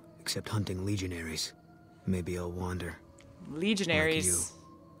now, except hunting legionaries. Maybe I'll wander. Legionaries? Like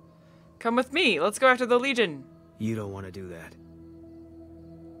you. Come with me. Let's go after the Legion. You don't want to do that.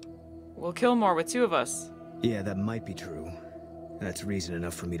 We'll kill more with 2 of us. Yeah, that might be true. That's reason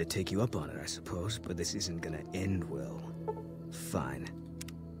enough for me to take you up on it, I suppose, but this isn't gonna end well. Fine.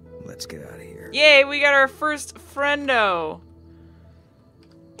 Let's get out of here. Yay, we got our first friendo.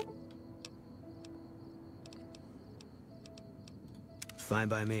 Fine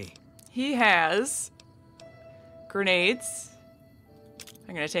by me. He has grenades.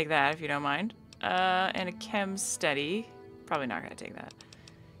 I'm gonna take that if you don't mind. And a chem steady. Probably not gonna take that.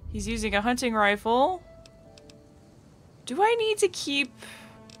 He's using a hunting rifle. Do I need to keep...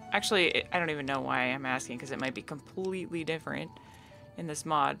 Actually, I don't even know why I'm asking, because it might be completely different in this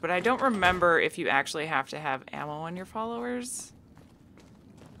mod. But I don't remember if you actually have to have ammo on your followers.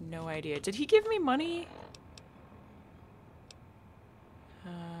 No idea. Did he give me money?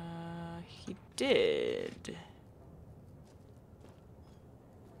 He did.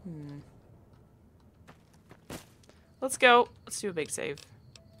 Let's go. Let's do a big save.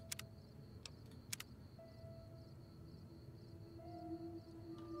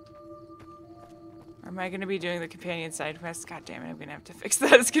 Or am I going to be doing the companion side quest? God damn it, I'm going to have to fix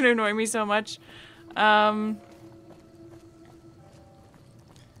that. It's going to annoy me so much.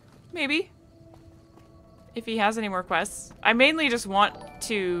 Maybe. If he has any more quests. I mainly just want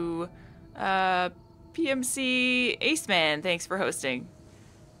to... PMC Aceman, thanks for hosting.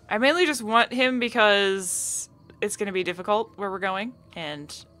 I mainly just want him because it's going to be difficult where we're going,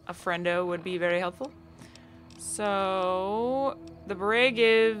 and a friendo would be very helpful. So, the beret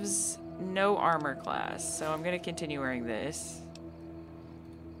gives no armor class, so I'm going to continue wearing this.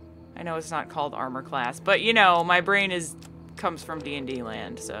 I know it's not called armor class, but you know, my brain comes from D&D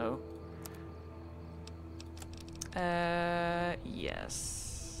land, so... yes.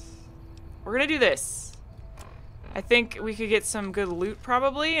 We're gonna do this. I think we could get some good loot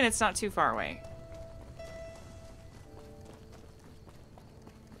probably, and it's not too far away.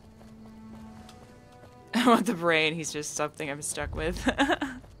 I want the brain, he's just something I'm stuck with.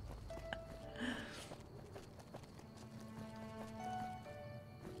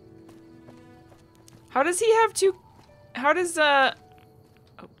 How does he have two... How does,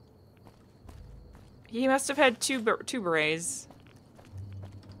 Oh. He must have had two berets.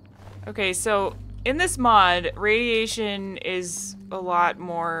 Okay, so in this mod, radiation is a lot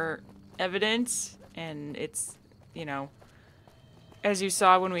more evident, and it's, you know, as you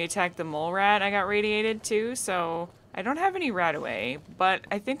saw when we attacked the mole rat, I got radiated too, so I don't have any rat away, but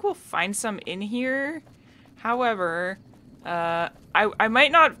I think we'll find some in here. However, I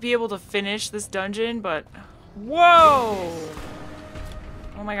might not be able to finish this dungeon, but... Whoa!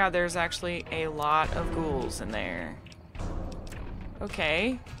 Oh my god, there's actually a lot of ghouls in there.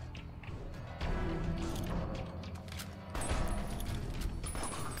 Okay.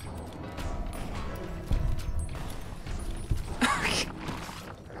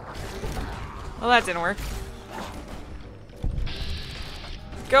 Well, that didn't work.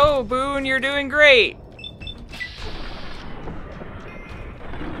 Go, Boone, you're doing great!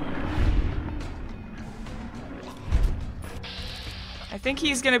 I think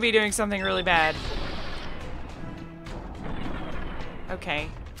he's gonna be doing something really bad. Okay.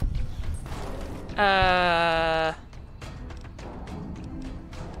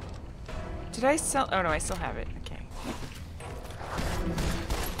 Did I sell? Oh no, I still have it. Okay.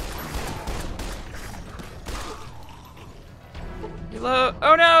 Reload.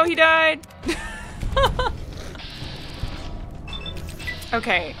 Oh no, he died!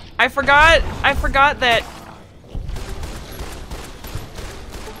 Okay. I forgot that...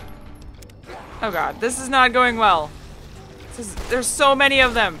 Oh god, this is not going well. There's so many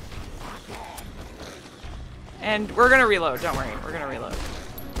of them. And we're gonna reload, don't worry, we're gonna reload.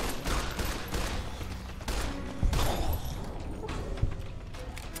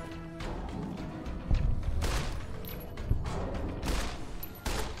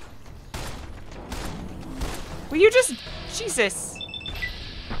 Will you just... Jesus.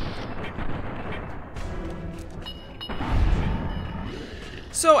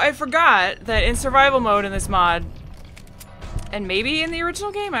 So I forgot that in survival mode in this mod, and maybe in the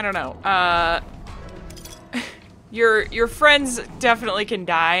original game, I don't know, your friends definitely can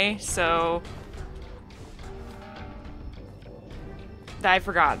die, so I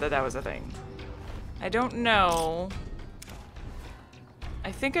forgot that was a thing. I don't know.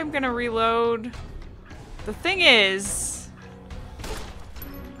 I think I'm gonna reload. The thing is,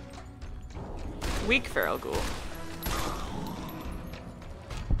 weak feral ghoul.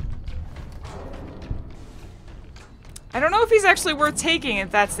 I don't know if he's actually worth taking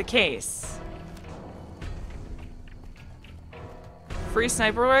if that's the case. Free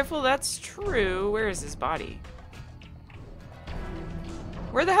sniper rifle? That's true. Where is his body?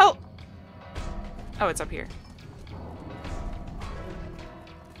 Where the hell? Oh, it's up here.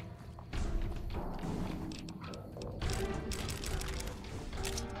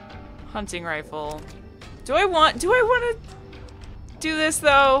 Hunting rifle. Do I want to do this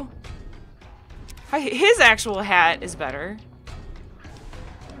though? His actual hat is better.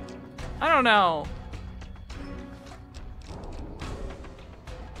 I don't know.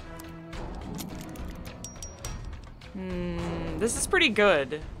 This is pretty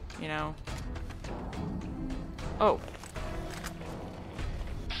good, you know. Oh.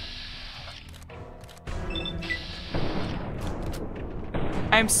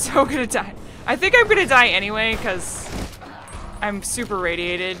 I'm so gonna die. I think I'm gonna die anyway, because I'm super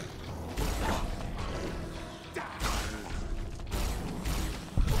radiated.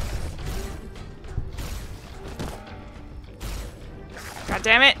 God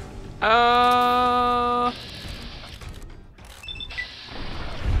damn it. Oh.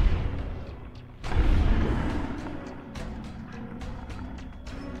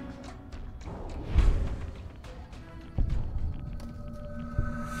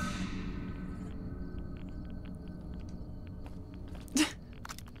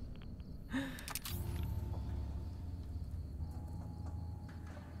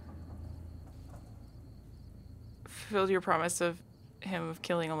 Fulfilled your promise of him of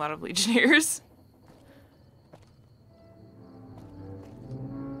killing a lot of Legionnaires.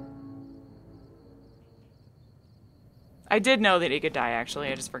 I did know that he could die, actually.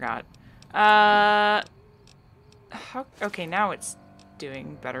 I just forgot. Okay, now it's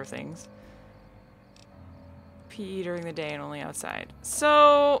doing better things. PE during the day and only outside.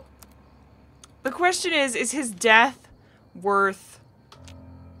 So, the question is his death worth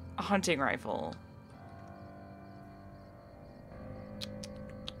a hunting rifle?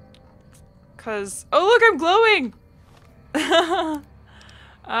 Cause, oh look, I'm glowing!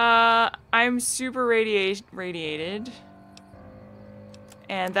 I'm super radiated.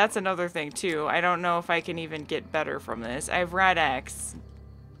 And that's another thing too. I don't know if I can even get better from this. I have Rad X.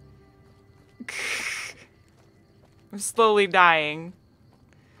 I'm slowly dying.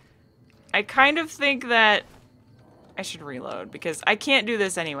 I kind of think that I should reload because I can't do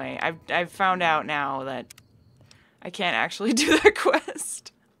this anyway. I've found out now that I can't actually do that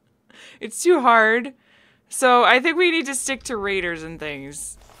quest. It's too hard. So I think we need to stick to raiders and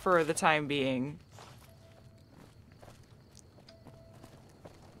things for the time being.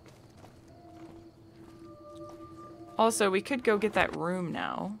 Also, we could go get that room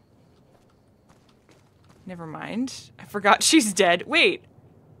now. Never mind. I forgot she's dead. Wait.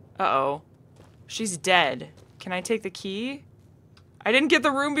 Uh-oh. She's dead. Can I take the key? I didn't get the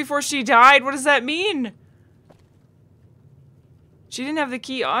room before she died. What does that mean? She didn't have the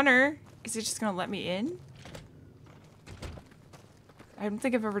key on her. Is it just gonna let me in? I don't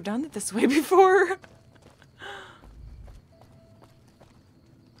think I've ever done it this way before.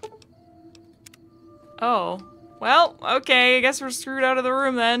 Oh. Well, okay, I guess we're screwed out of the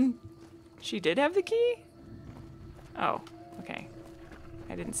room then. She did have the key? Oh, okay.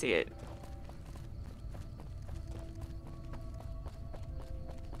 I didn't see it.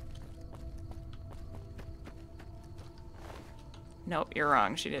 Nope, you're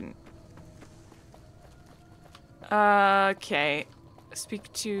wrong. She didn't. Okay.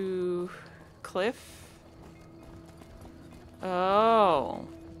 Speak to Cliff. Oh.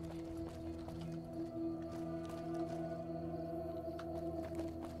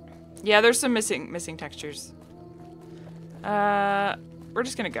 Yeah, there's some missing textures. We're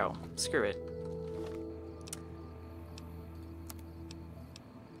just gonna go. Screw it.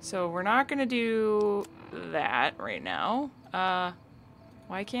 So we're not gonna do that right now.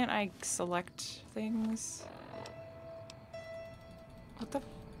 Why can't I select things? What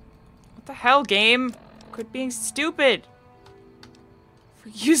the hell, game? Quit being stupid.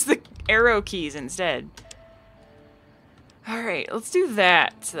 Use the arrow keys instead. Alright, let's do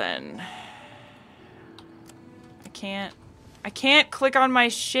that then. I can't click on my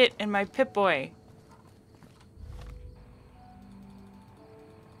shit in my Pip-Boy.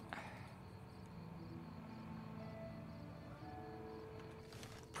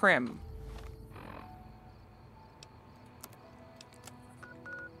 Prim.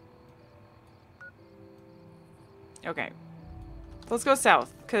 Okay. Let's go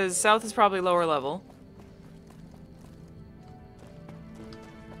south, because south is probably lower level.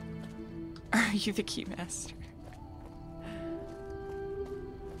 Are you the keymaster?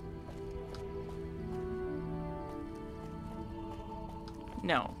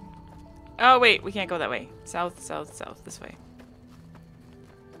 No. Oh, wait. We can't go that way. South, south, south. This way.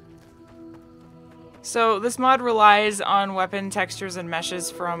 So this mod relies on weapon textures and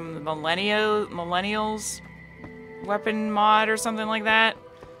meshes from the Millennials weapon mod or something like that,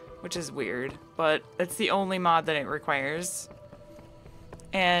 which is weird, but it's the only mod that it requires.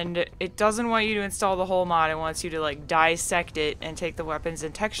 And it doesn't want you to install the whole mod. It wants you to like dissect it and take the weapons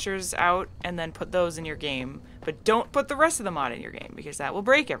and textures out and then put those in your game. But don't put the rest of the mod in your game because that will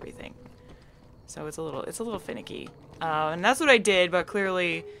break everything. So it's a little finicky. And that's what I did, but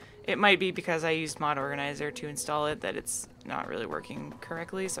clearly it might be because I used Mod Organizer to install it that it's not really working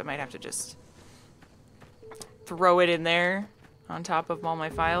correctly, so I might have to just throw it in there on top of all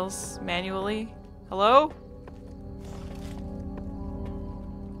my files manually. Hello?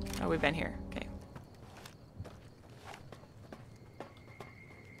 Oh, we've been here. Okay.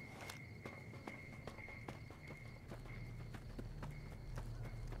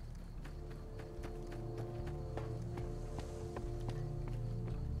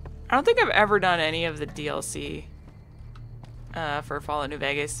 I don't think I've ever done any of the DLC for Fallout New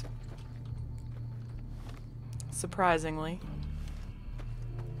Vegas. Surprisingly.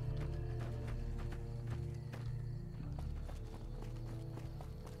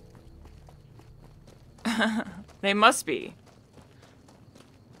 They must be.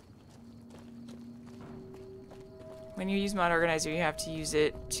 When you use Mod Organizer, you have to use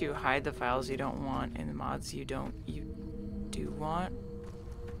it to hide the files you don't want and the mods you do want.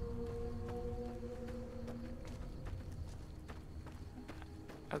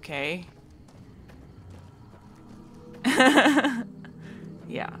 Okay.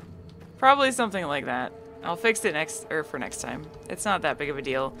 Yeah. Probably something like that. I'll fix it for next time. It's not that big of a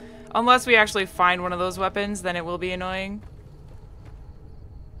deal. Unless we actually find one of those weapons, then it will be annoying.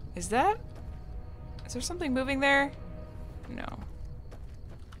 Is there something moving there? No.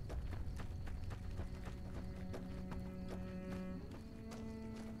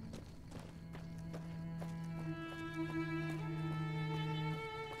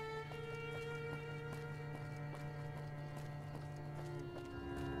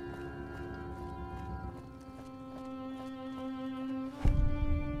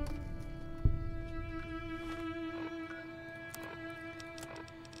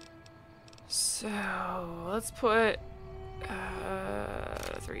 So let's put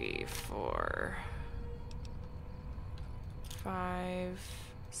 3, 4, 5,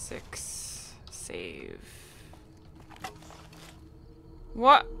 6, save.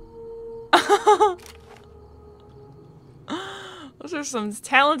 What? Those are some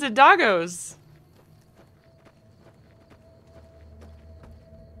talented doggos.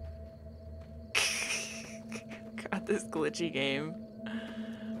 God, this glitchy game.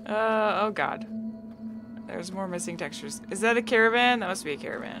 Oh god. There's more missing textures. Is that a caravan? That must be a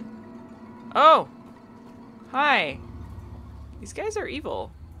caravan. Oh! Hi! These guys are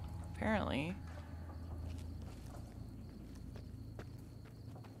evil. Apparently.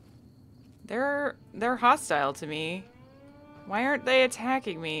 They're hostile to me. Why aren't they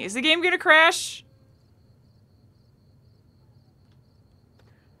attacking me? Is the game gonna crash?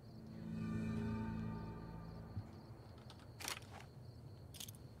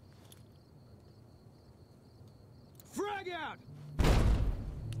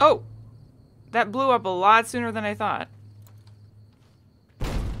 Oh! That blew up a lot sooner than I thought.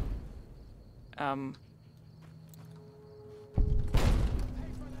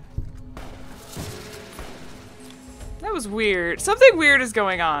 That was weird. Something weird is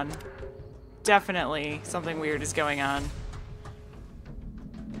going on. Definitely something weird is going on.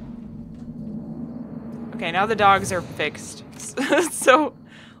 Okay, now the dogs are fixed. So,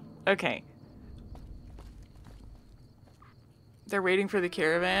 okay. They're waiting for the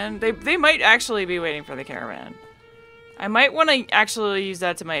caravan. They might actually be waiting for the caravan. I might want to actually use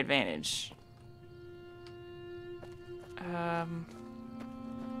that to my advantage.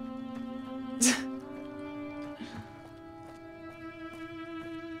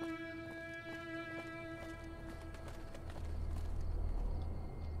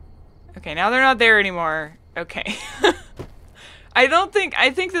 Okay, now they're not there anymore. Okay.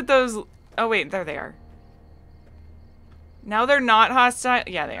 I think that those... Oh wait, there they are. Now they're not hostile.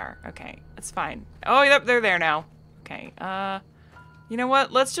 Yeah, they are. Okay, that's fine. Oh, yep, they're there now. Okay, you know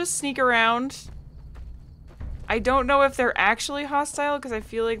what? Let's just sneak around. I don't know if they're actually hostile, because I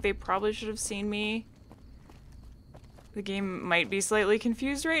feel like they probably should have seen me. The game might be slightly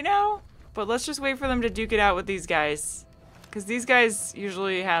confused right now, but let's just wait for them to duke it out with these guys. Because these guys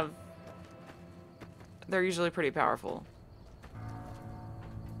usually have... They're usually pretty powerful.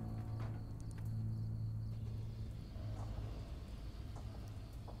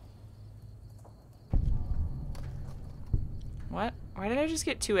 What? Why did I just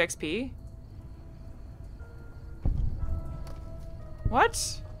get 2 XP?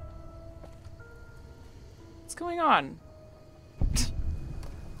 What? What's going on?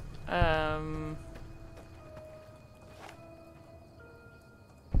 I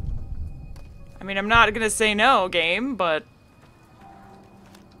mean, I'm not gonna say no, game, but...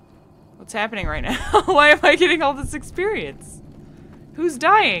 What's happening right now? Why am I getting all this experience? Who's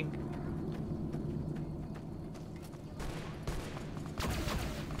dying?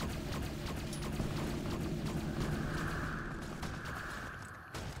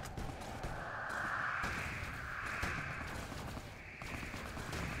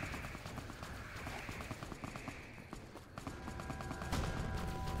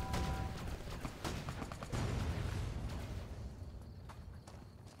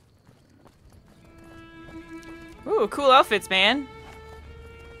 Ooh, cool outfits, man.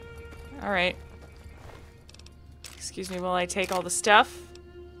 Alright. Excuse me while I take all the stuff.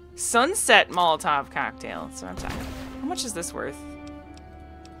 Sunset Molotov cocktail. That's what I'm talking about. How much is this worth?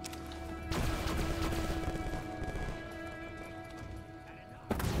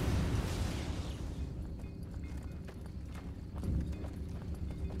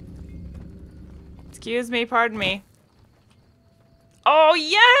 Excuse me, pardon me. Oh,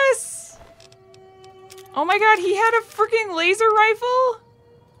 yes! Oh my god, he had a freaking laser rifle?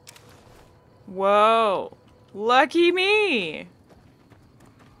 Whoa. Lucky me.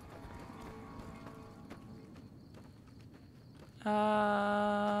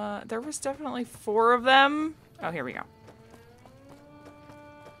 There was definitely 4 of them. Oh, here we go.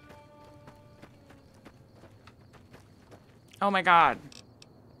 Oh my god.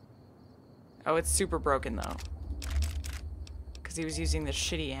 Oh, it's super broken though. Because he was using the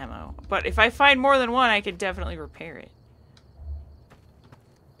shitty ammo. But if I find more than one, I could definitely repair it.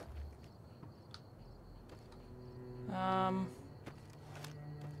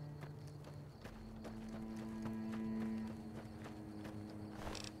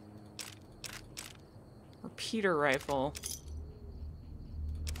 Repeater rifle.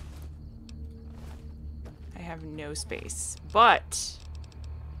 I have no space. But...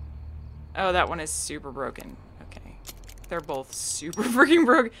 Oh, that one is super broken. Okay. They're both super freaking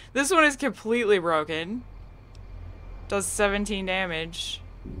broken. This one is completely broken. Does 17 damage.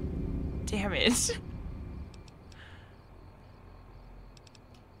 Damn it.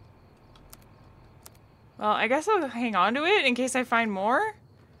 Well, I guess I'll hang on to it in case I find more.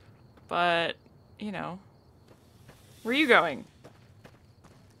 But, you know. Where are you going?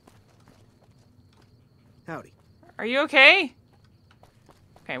 Howdy. Are you okay?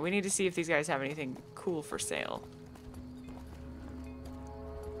 Okay, we need to see if these guys have anything cool for sale.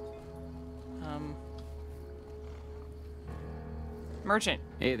 Merchant.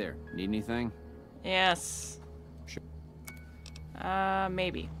 Hey there. Need anything? Yes. Sure.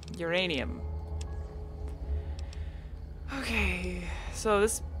 Maybe. Uranium. Okay. So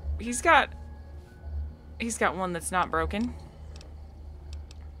this... He's got one that's not broken.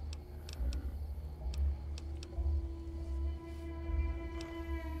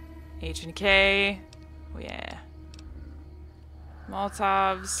 H and K. Oh yeah.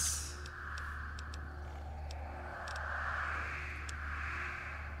 Molotovs.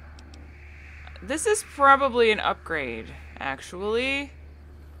 This is probably an upgrade, actually.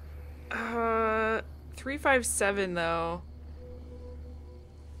 357 though.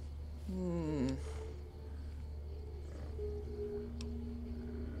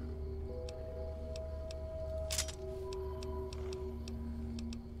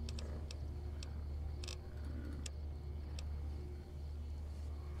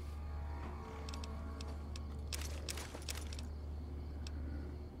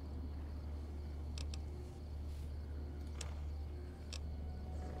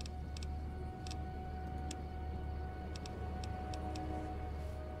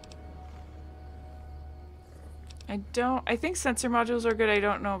 I think sensor modules are good. I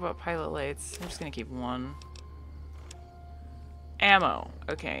don't know about pilot lights. I'm just gonna keep one. Ammo.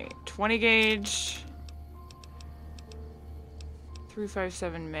 Okay. 20 gauge.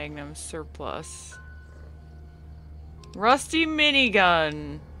 357 Magnum surplus. Rusty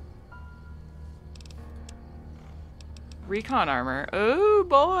minigun. Recon armor. Oh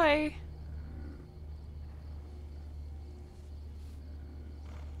boy.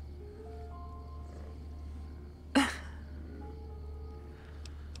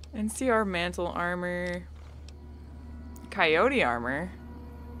 NCR mantle armor. Coyote armor.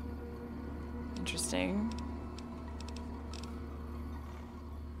 Interesting.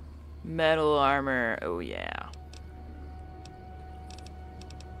 Metal armor. Oh yeah.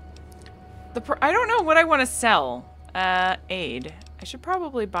 I don't know what I want to sell. Aid. I should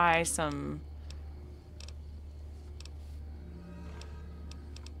probably buy some...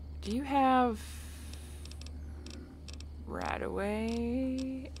 Do you have...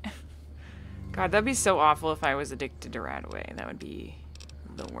 Radaway? God, that'd be so awful if I was addicted to Radaway. That would be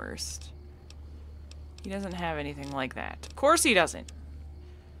the worst. He doesn't have anything like that. Of course he doesn't.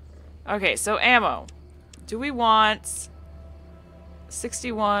 Okay, so ammo. Do we want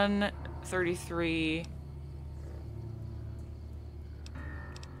 61, 33?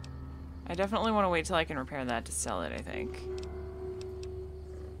 I definitely want to wait till I can repair that to sell it, I think.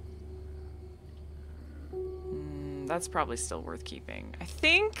 That's probably still worth keeping. I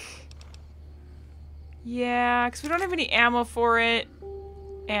think... Yeah, because we don't have any ammo for it.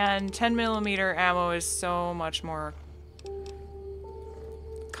 And 10mm ammo is so much more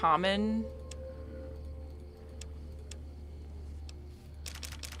common.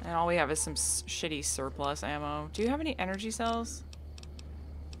 And all we have is some shitty surplus ammo. Do you have any energy cells?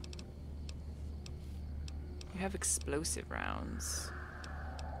 You have explosive rounds.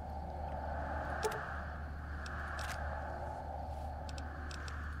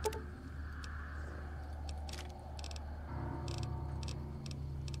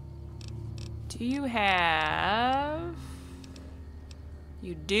 Do you have...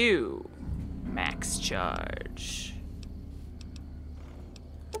 You do. Max charge.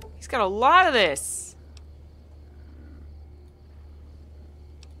 He's got a lot of this.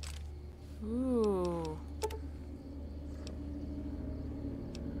 Ooh.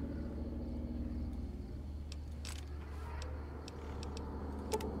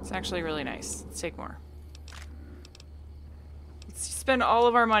 It's actually really nice. Let's take more. Let's spend all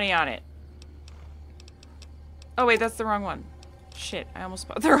of our money on it. Oh wait, that's the wrong one. Shit, I almost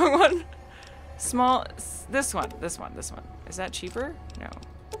bought the wrong one. Small, this one. Is that cheaper? No.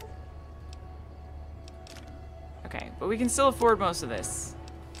 Okay, but we can still afford most of this.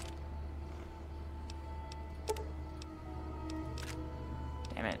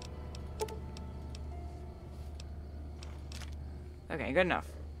 Damn it. Okay, good enough.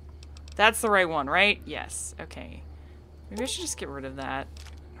 That's the right one, right? Yes, okay. Maybe I should just get rid of that.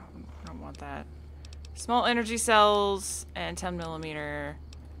 No, I don't want that. Small energy cells and 10mm.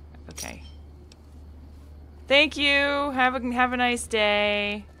 Okay. Thank you. Have a nice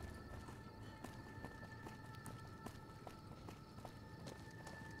day.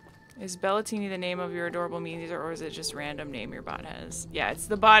 Is Bellatini the name of your adorable meat user, or is it just random name your bot has? Yeah, it's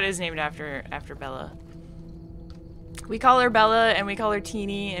the bot is named after Bella. We call her Bella, and we call her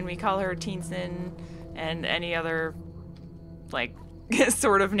Teeny, and we call her Teenson, and any other like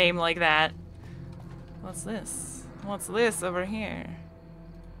sort of name like that. What's this? What's this over here?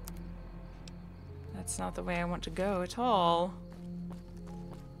 That's not the way I want to go at all.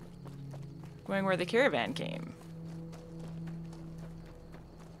 Going where the caravan came.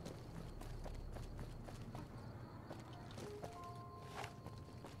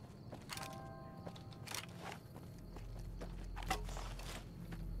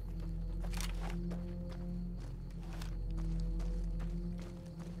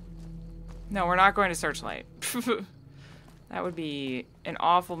 No, we're not going to Searchlight. That would be an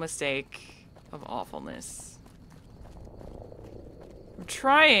awful mistake of awfulness. I'm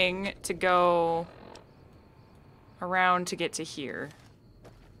trying to go around to get to here.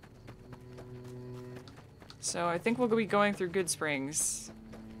 So I think we'll be going through Good Springs.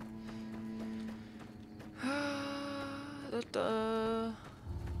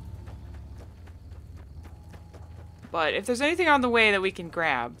 But if there's anything on the way that we can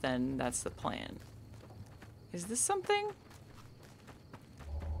grab, then that's the plan. Is this something?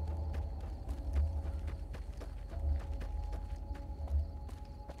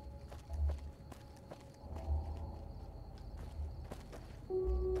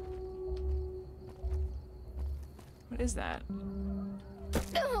 What is that?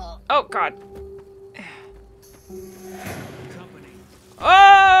 Oh, God.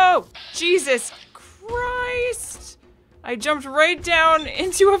 Oh! Jesus Christ! I jumped right down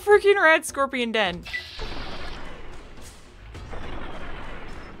into a freaking rat scorpion den.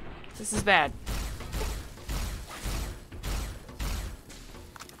 This is bad.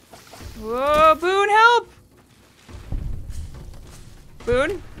 Whoa, Boone, help!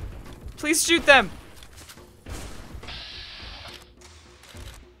 Boone, please shoot them.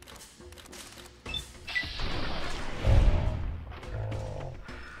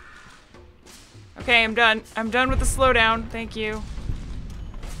 Okay, I'm done. I'm done with the slowdown. Thank you.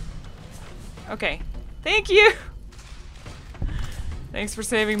 Okay. Thank you! Thanks for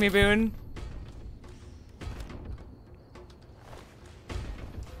saving me, Boone.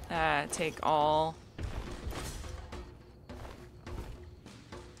 Take all.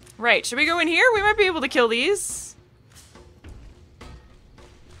 Right, should we go in here? We might be able to kill these.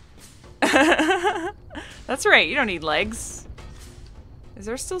 That's right, you don't need legs. Is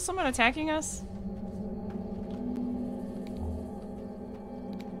there still someone attacking us?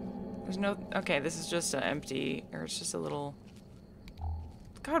 There's no... Okay, this is just an empty... Or it's just a little...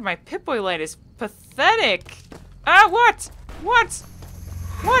 God, my Pip-Boy light is pathetic! Ah, what? What?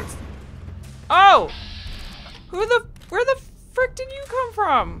 What? Oh! Where the frick did you come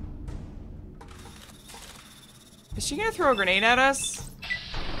from? Is she gonna throw a grenade at us?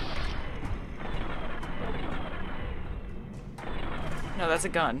 No, that's a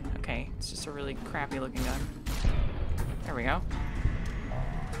gun. Okay, it's just a really crappy looking gun. There we go.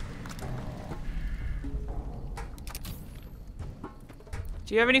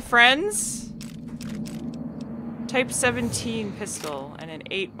 Do you have any friends? Type 17 pistol and an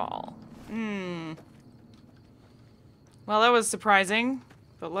 8-ball. Well, that was surprising,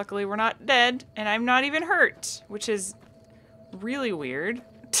 but luckily we're not dead, and I'm not even hurt, which is really weird.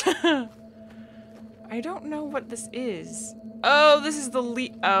 I don't know what this is. Oh, this is the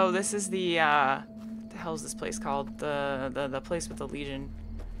this is the the hell's this place called? The place with the Legion.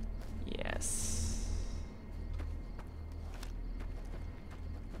 Yes.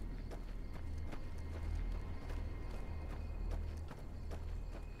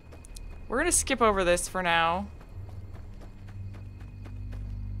 We're gonna skip over this for now.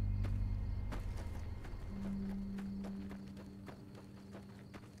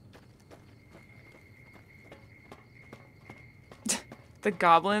 The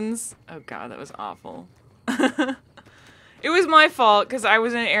goblins? Oh god, that was awful. It was my fault, because I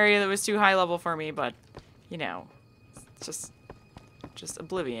was in an area that was too high level for me, but, you know, just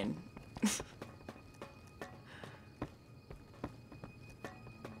oblivion.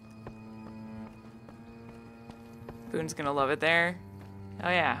 Boone's gonna love it there. Oh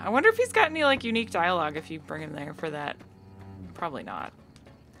yeah, I wonder if he's got any, like, unique dialogue if you bring him there for that. Probably not.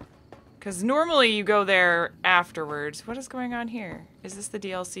 Because normally you go there afterwards. What is going on here? Is this the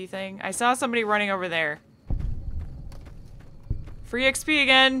DLC thing? I saw somebody running over there. Free XP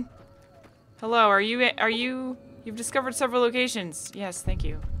again! Hello, are you... You've discovered several locations. Yes, thank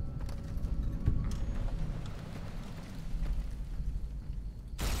you.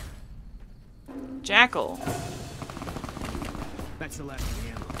 Jackal. That's the last of the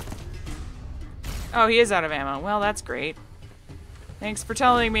ammo. Oh, he is out of ammo. Well, that's great. Thanks for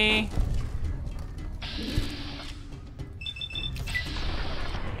telling me.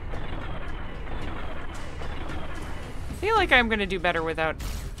 I feel like I'm gonna do better without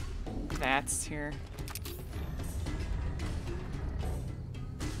VATS here.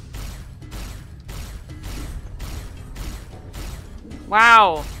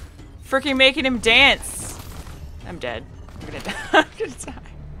 Wow. Freaking making him dance. I'm dead. I'm gonna die. I'm gonna die.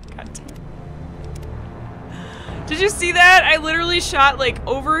 God damn. Did you see that? I literally shot like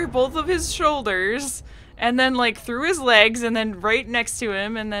over both of his shoulders and then like through his legs and then right next to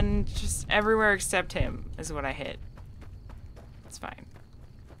him and then just everywhere except him is what I hit. It's fine.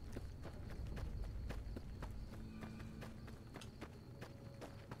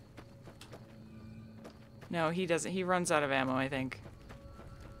 No, he doesn't. He runs out of ammo, I think.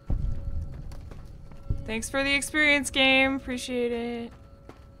 Thanks for the experience, game. Appreciate it.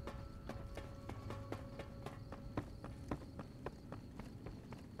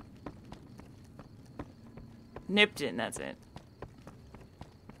 Nipton, that's it.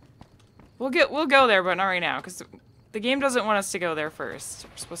 We'll go there, but not right now, because the game doesn't want us to go there first.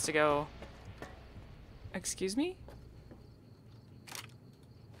 We're supposed to go... Excuse me?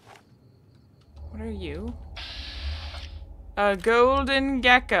 What are you? A golden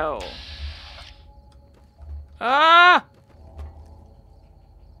gecko. Ah!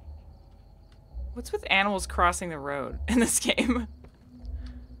 What's with animals crossing the road in this game?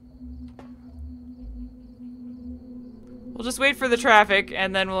 We'll just wait for the traffic,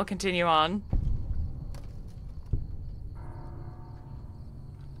 and then we'll continue on.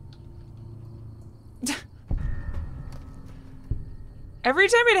 Every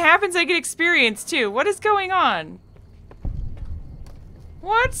time it happens, I get experience, too. What is going on?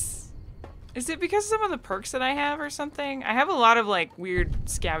 What? Is it because of some of the perks that I have or something? I have a lot of, like, weird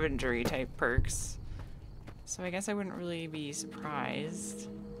scavengery type perks. So I guess I wouldn't really be surprised.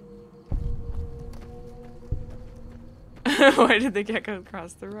 Why did the gecko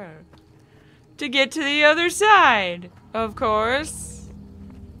cross the road? To get to the other side, of course.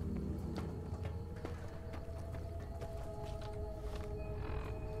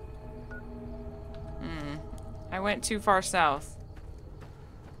 I went too far south.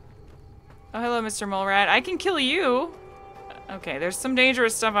 Oh, hello, Mr. Mole Rat. I can kill you. Okay, there's some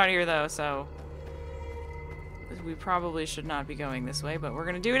dangerous stuff out here, though, so... we probably should not be going this way, but we're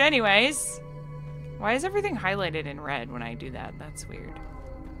gonna do it anyways. Why is everything highlighted in red when I do that? That's weird.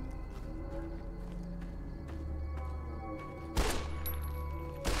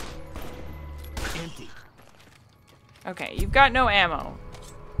 Empty. Okay, you've got no ammo.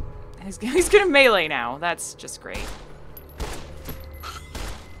 He's gonna melee now. That's just great.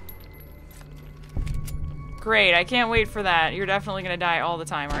 Great, I can't wait for that. You're definitely gonna die all the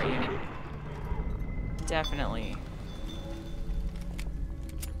time, aren't you? Definitely.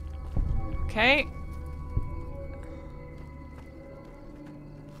 Okay.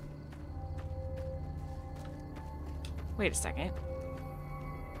 Wait a second.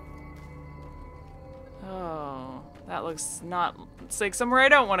 Oh, that looks not... It's like somewhere I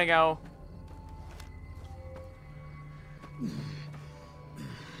don't want to go.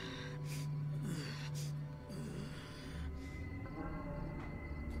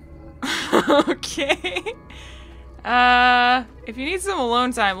 Okay. If you need some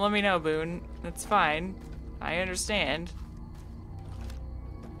alone time, let me know, Boone. That's fine. I understand.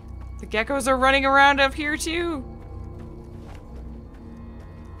 The geckos are running around up here, too.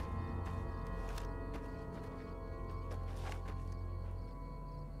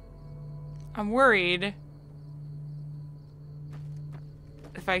 I'm worried.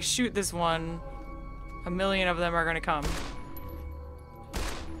 If I shoot this one, 1,000,000 of them are gonna come.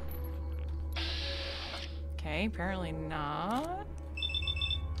 Okay, apparently not.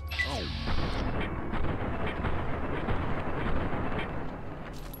 Oh.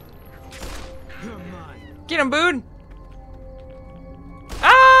 You're mine. Get him, Boone!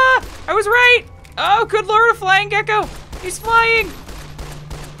 Ah! I was right! Oh, good lord, a flying gecko! He's flying!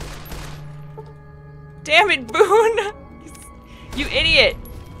 Damn it, Boone! You idiot!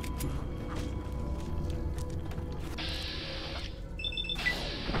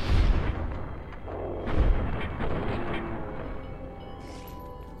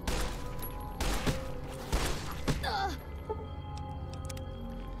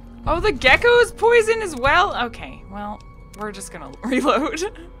 Oh, the gecko's poison as well? Okay, well, we're just gonna reload.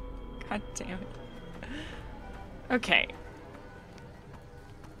 God damn it. Okay.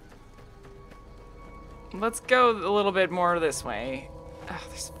 Let's go a little bit more this way. Oh,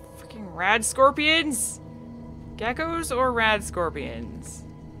 there's freaking rad scorpions! Geckos or rad scorpions?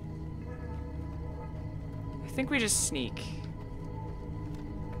 I think we just sneak.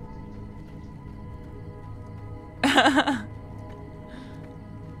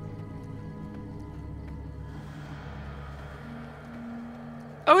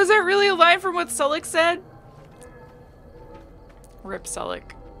 Oh, is that really a line from what Sullick said? Rip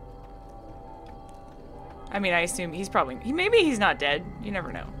Sullick. I mean, I assume he's probably... maybe he's not dead. You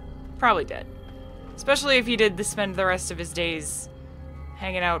never know. Probably dead. Especially if he did spend the rest of his days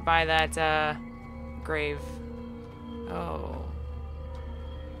hanging out by that, grave. Oh.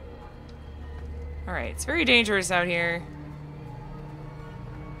 Alright, it's very dangerous out here.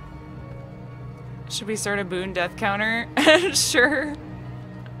 Should we start a Boone death counter? Sure.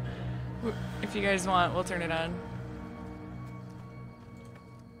 If you guys want, we'll turn it on.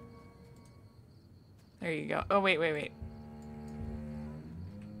 There you go. Oh, wait.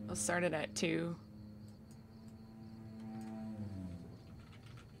 We'll start it at 2.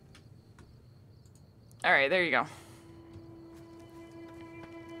 Alright, there you go.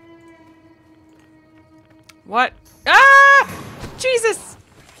 What? Ah! Jesus!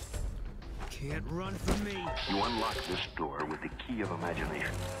 Can't run from me. You unlock this door with the key of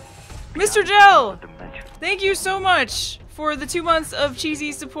imagination. Mr. Gel! Dimension. Thank you so much for the 2 months of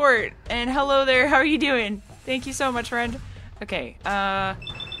cheesy support. And hello there, how are you doing? Thank you so much, friend. Okay,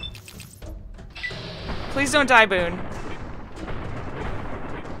 please don't die, Boone.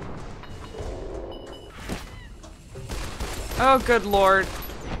 Oh, good lord.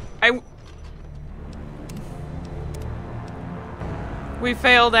 We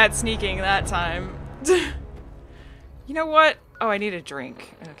failed at sneaking that time. You know what? Oh, I need a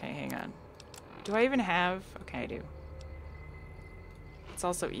drink. Okay, hang on. Do I even have... Okay, I do. Let's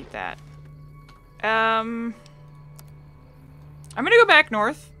also eat that. I'm gonna go back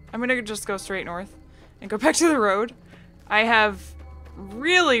north. I'm gonna just go straight north and go back to the road. I have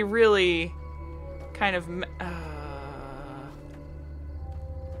really, really kind of...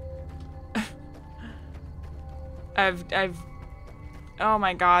 I've... Oh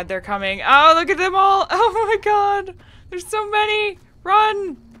my god, they're coming. Oh, look at them all! Oh my god! There's so many!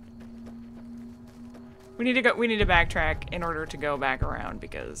 Run! We need to backtrack in order to go back around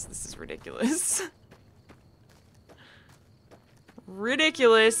because this is ridiculous.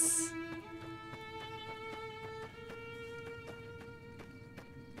 Ridiculous.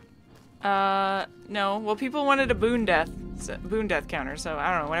 No. Well, people wanted a boon death counter, so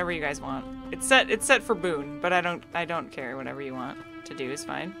I don't know, whatever you guys want. It's set for boon, but I don't care. Whatever you want to do is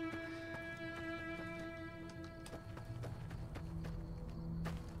fine.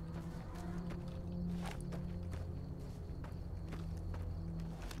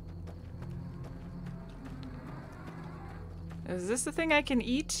 Is this the thing I can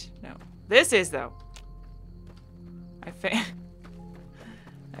eat? No. This is, though. I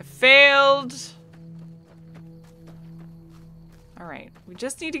failed. Alright. We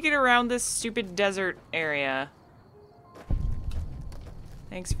just need to get around this stupid desert area.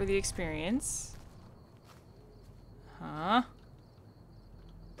 Thanks for the experience. Huh?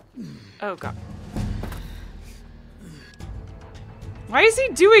 Oh, God. Why is he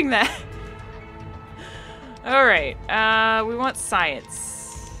doing that? Alright, we want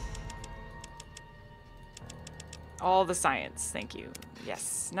science. All the science, thank you.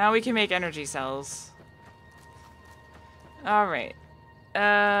 Yes, now we can make energy cells. Alright.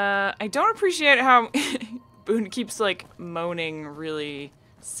 I don't appreciate how Boone keeps, like, moaning really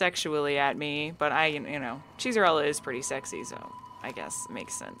sexually at me, but you know, Cheezerella is pretty sexy, so I guess it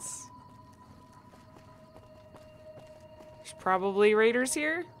makes sense. There's probably raiders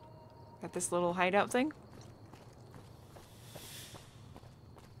here. Got this little hideout thing.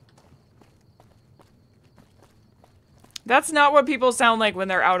 That's not what people sound like when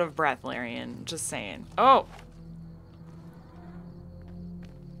they're out of breath, Larian. Just saying. Oh!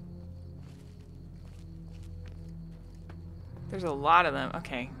 There's a lot of them.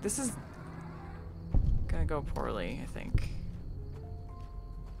 Okay, this is gonna go poorly, I think.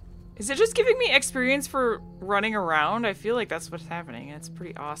 Is it just giving me experience for running around? I feel like that's what's happening, and it's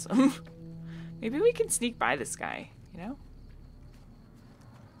pretty awesome. Maybe we can sneak by this guy, you know?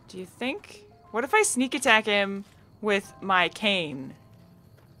 Do you think? What if I sneak attack him with my cane?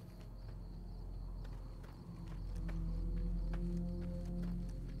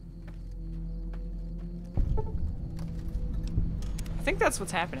 I think that's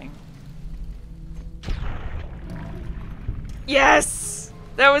what's happening. Yes!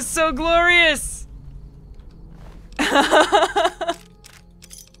 That was so glorious!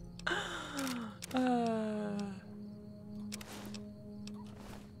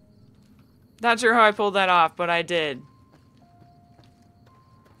 Not sure how I pulled that off, but I did.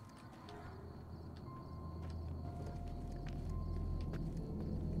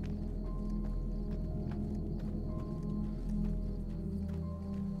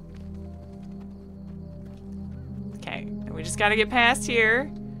 Okay, and we just gotta get past here,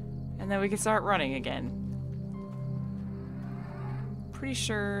 and then we can start running again. Pretty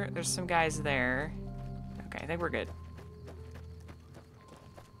sure there's some guys there. Okay, I think we're good.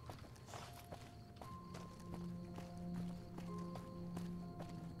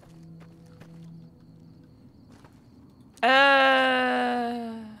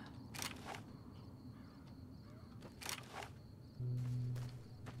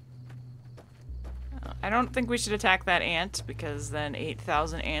 I don't think we should attack that ant, because then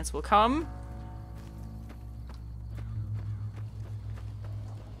 8,000 ants will come.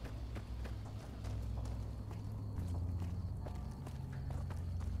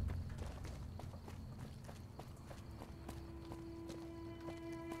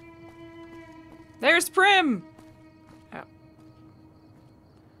 There's Prim! Oh.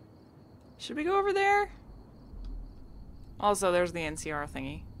 Should we go over there? Also, there's the NCR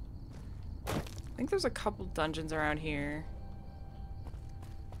thingy. I think there's a couple dungeons around here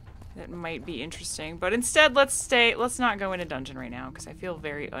that might be interesting, but instead let's not go in a dungeon right now because I feel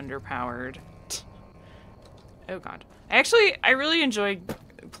very underpowered. Oh god. I really enjoy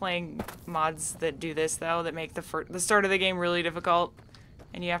playing mods that do this though, that make the start of the game really difficult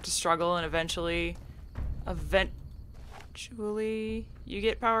and you have to struggle and eventually you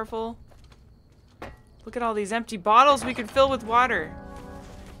get powerful. Look at all these empty bottles we could fill with water.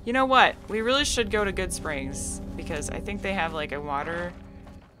 You know what? We really should go to Good Springs because I think they have like a water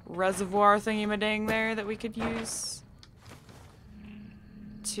reservoir thingy-ma-ding there that we could use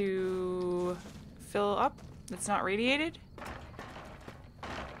to fill up that's not radiated.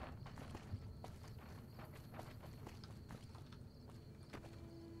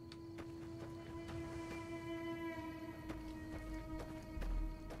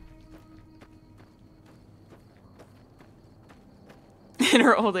 In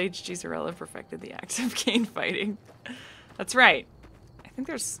her old age, Cheezerella perfected the act of cane fighting. That's right. I think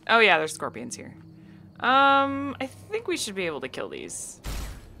there's... Oh yeah, there's scorpions here. I think we should be able to kill these.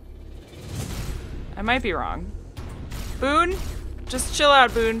 I might be wrong. Boone? Just chill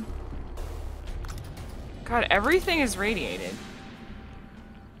out, Boone. God, everything is radiated.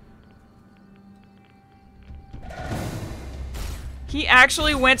 He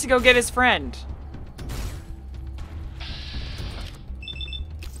actually went to go get his friend.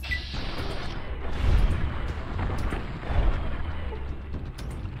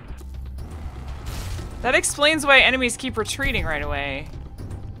 That explains why enemies keep retreating right away.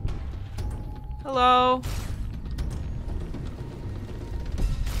 Hello.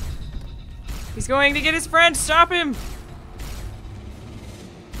 He's going to get his friend. Stop him.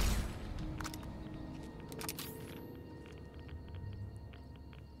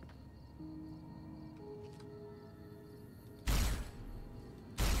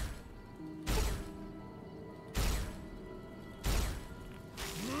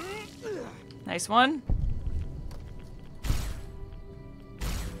 Nice one.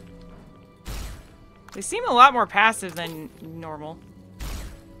 They seem a lot more passive than normal.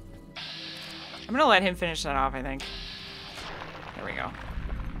 I'm gonna let him finish that off, I think. There we go.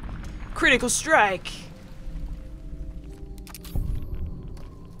 Critical strike!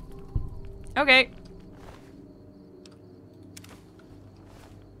 Okay.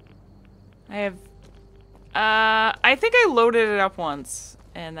 I have... I think I loaded it up once,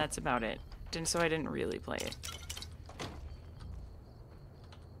 and that's about it. So I didn't really play it.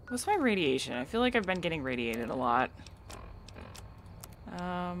 What's my radiation? I feel like I've been getting radiated a lot.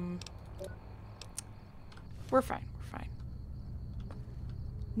 We're fine. We're fine.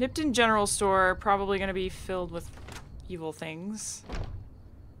 Nipton General Store, probably going to be filled with evil things.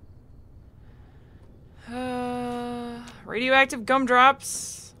 Radioactive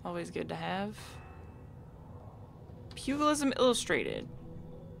gumdrops. Always good to have. Pugilism Illustrated.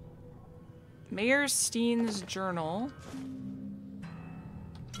 Mayor Steen's Journal.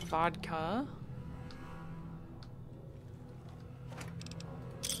 Vodka.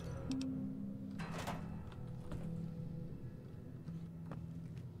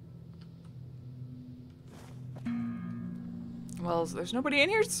 Well, there's nobody in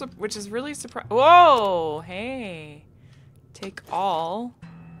here, which is really surprising. Whoa! Hey. Take all.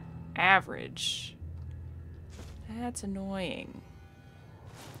 Average. That's annoying.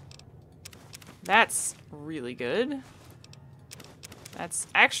 That's really good. That's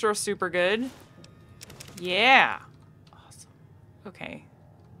extra super good. Yeah. Awesome. Okay.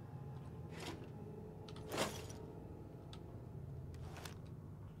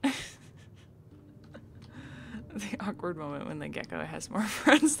 The awkward moment when the gecko has more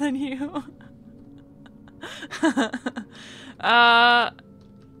friends than you.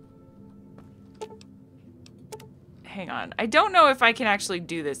 Hang on. I don't know if I can actually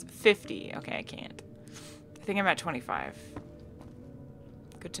do this. 50. Okay, I can't. I think I'm at 25.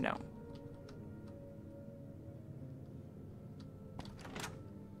 Good to know.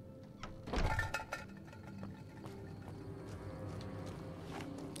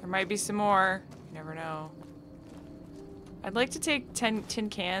 There might be some more. You never know. I'd like to take 10 tin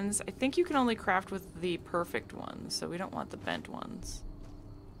cans. I think you can only craft with the perfect ones, so we don't want the bent ones.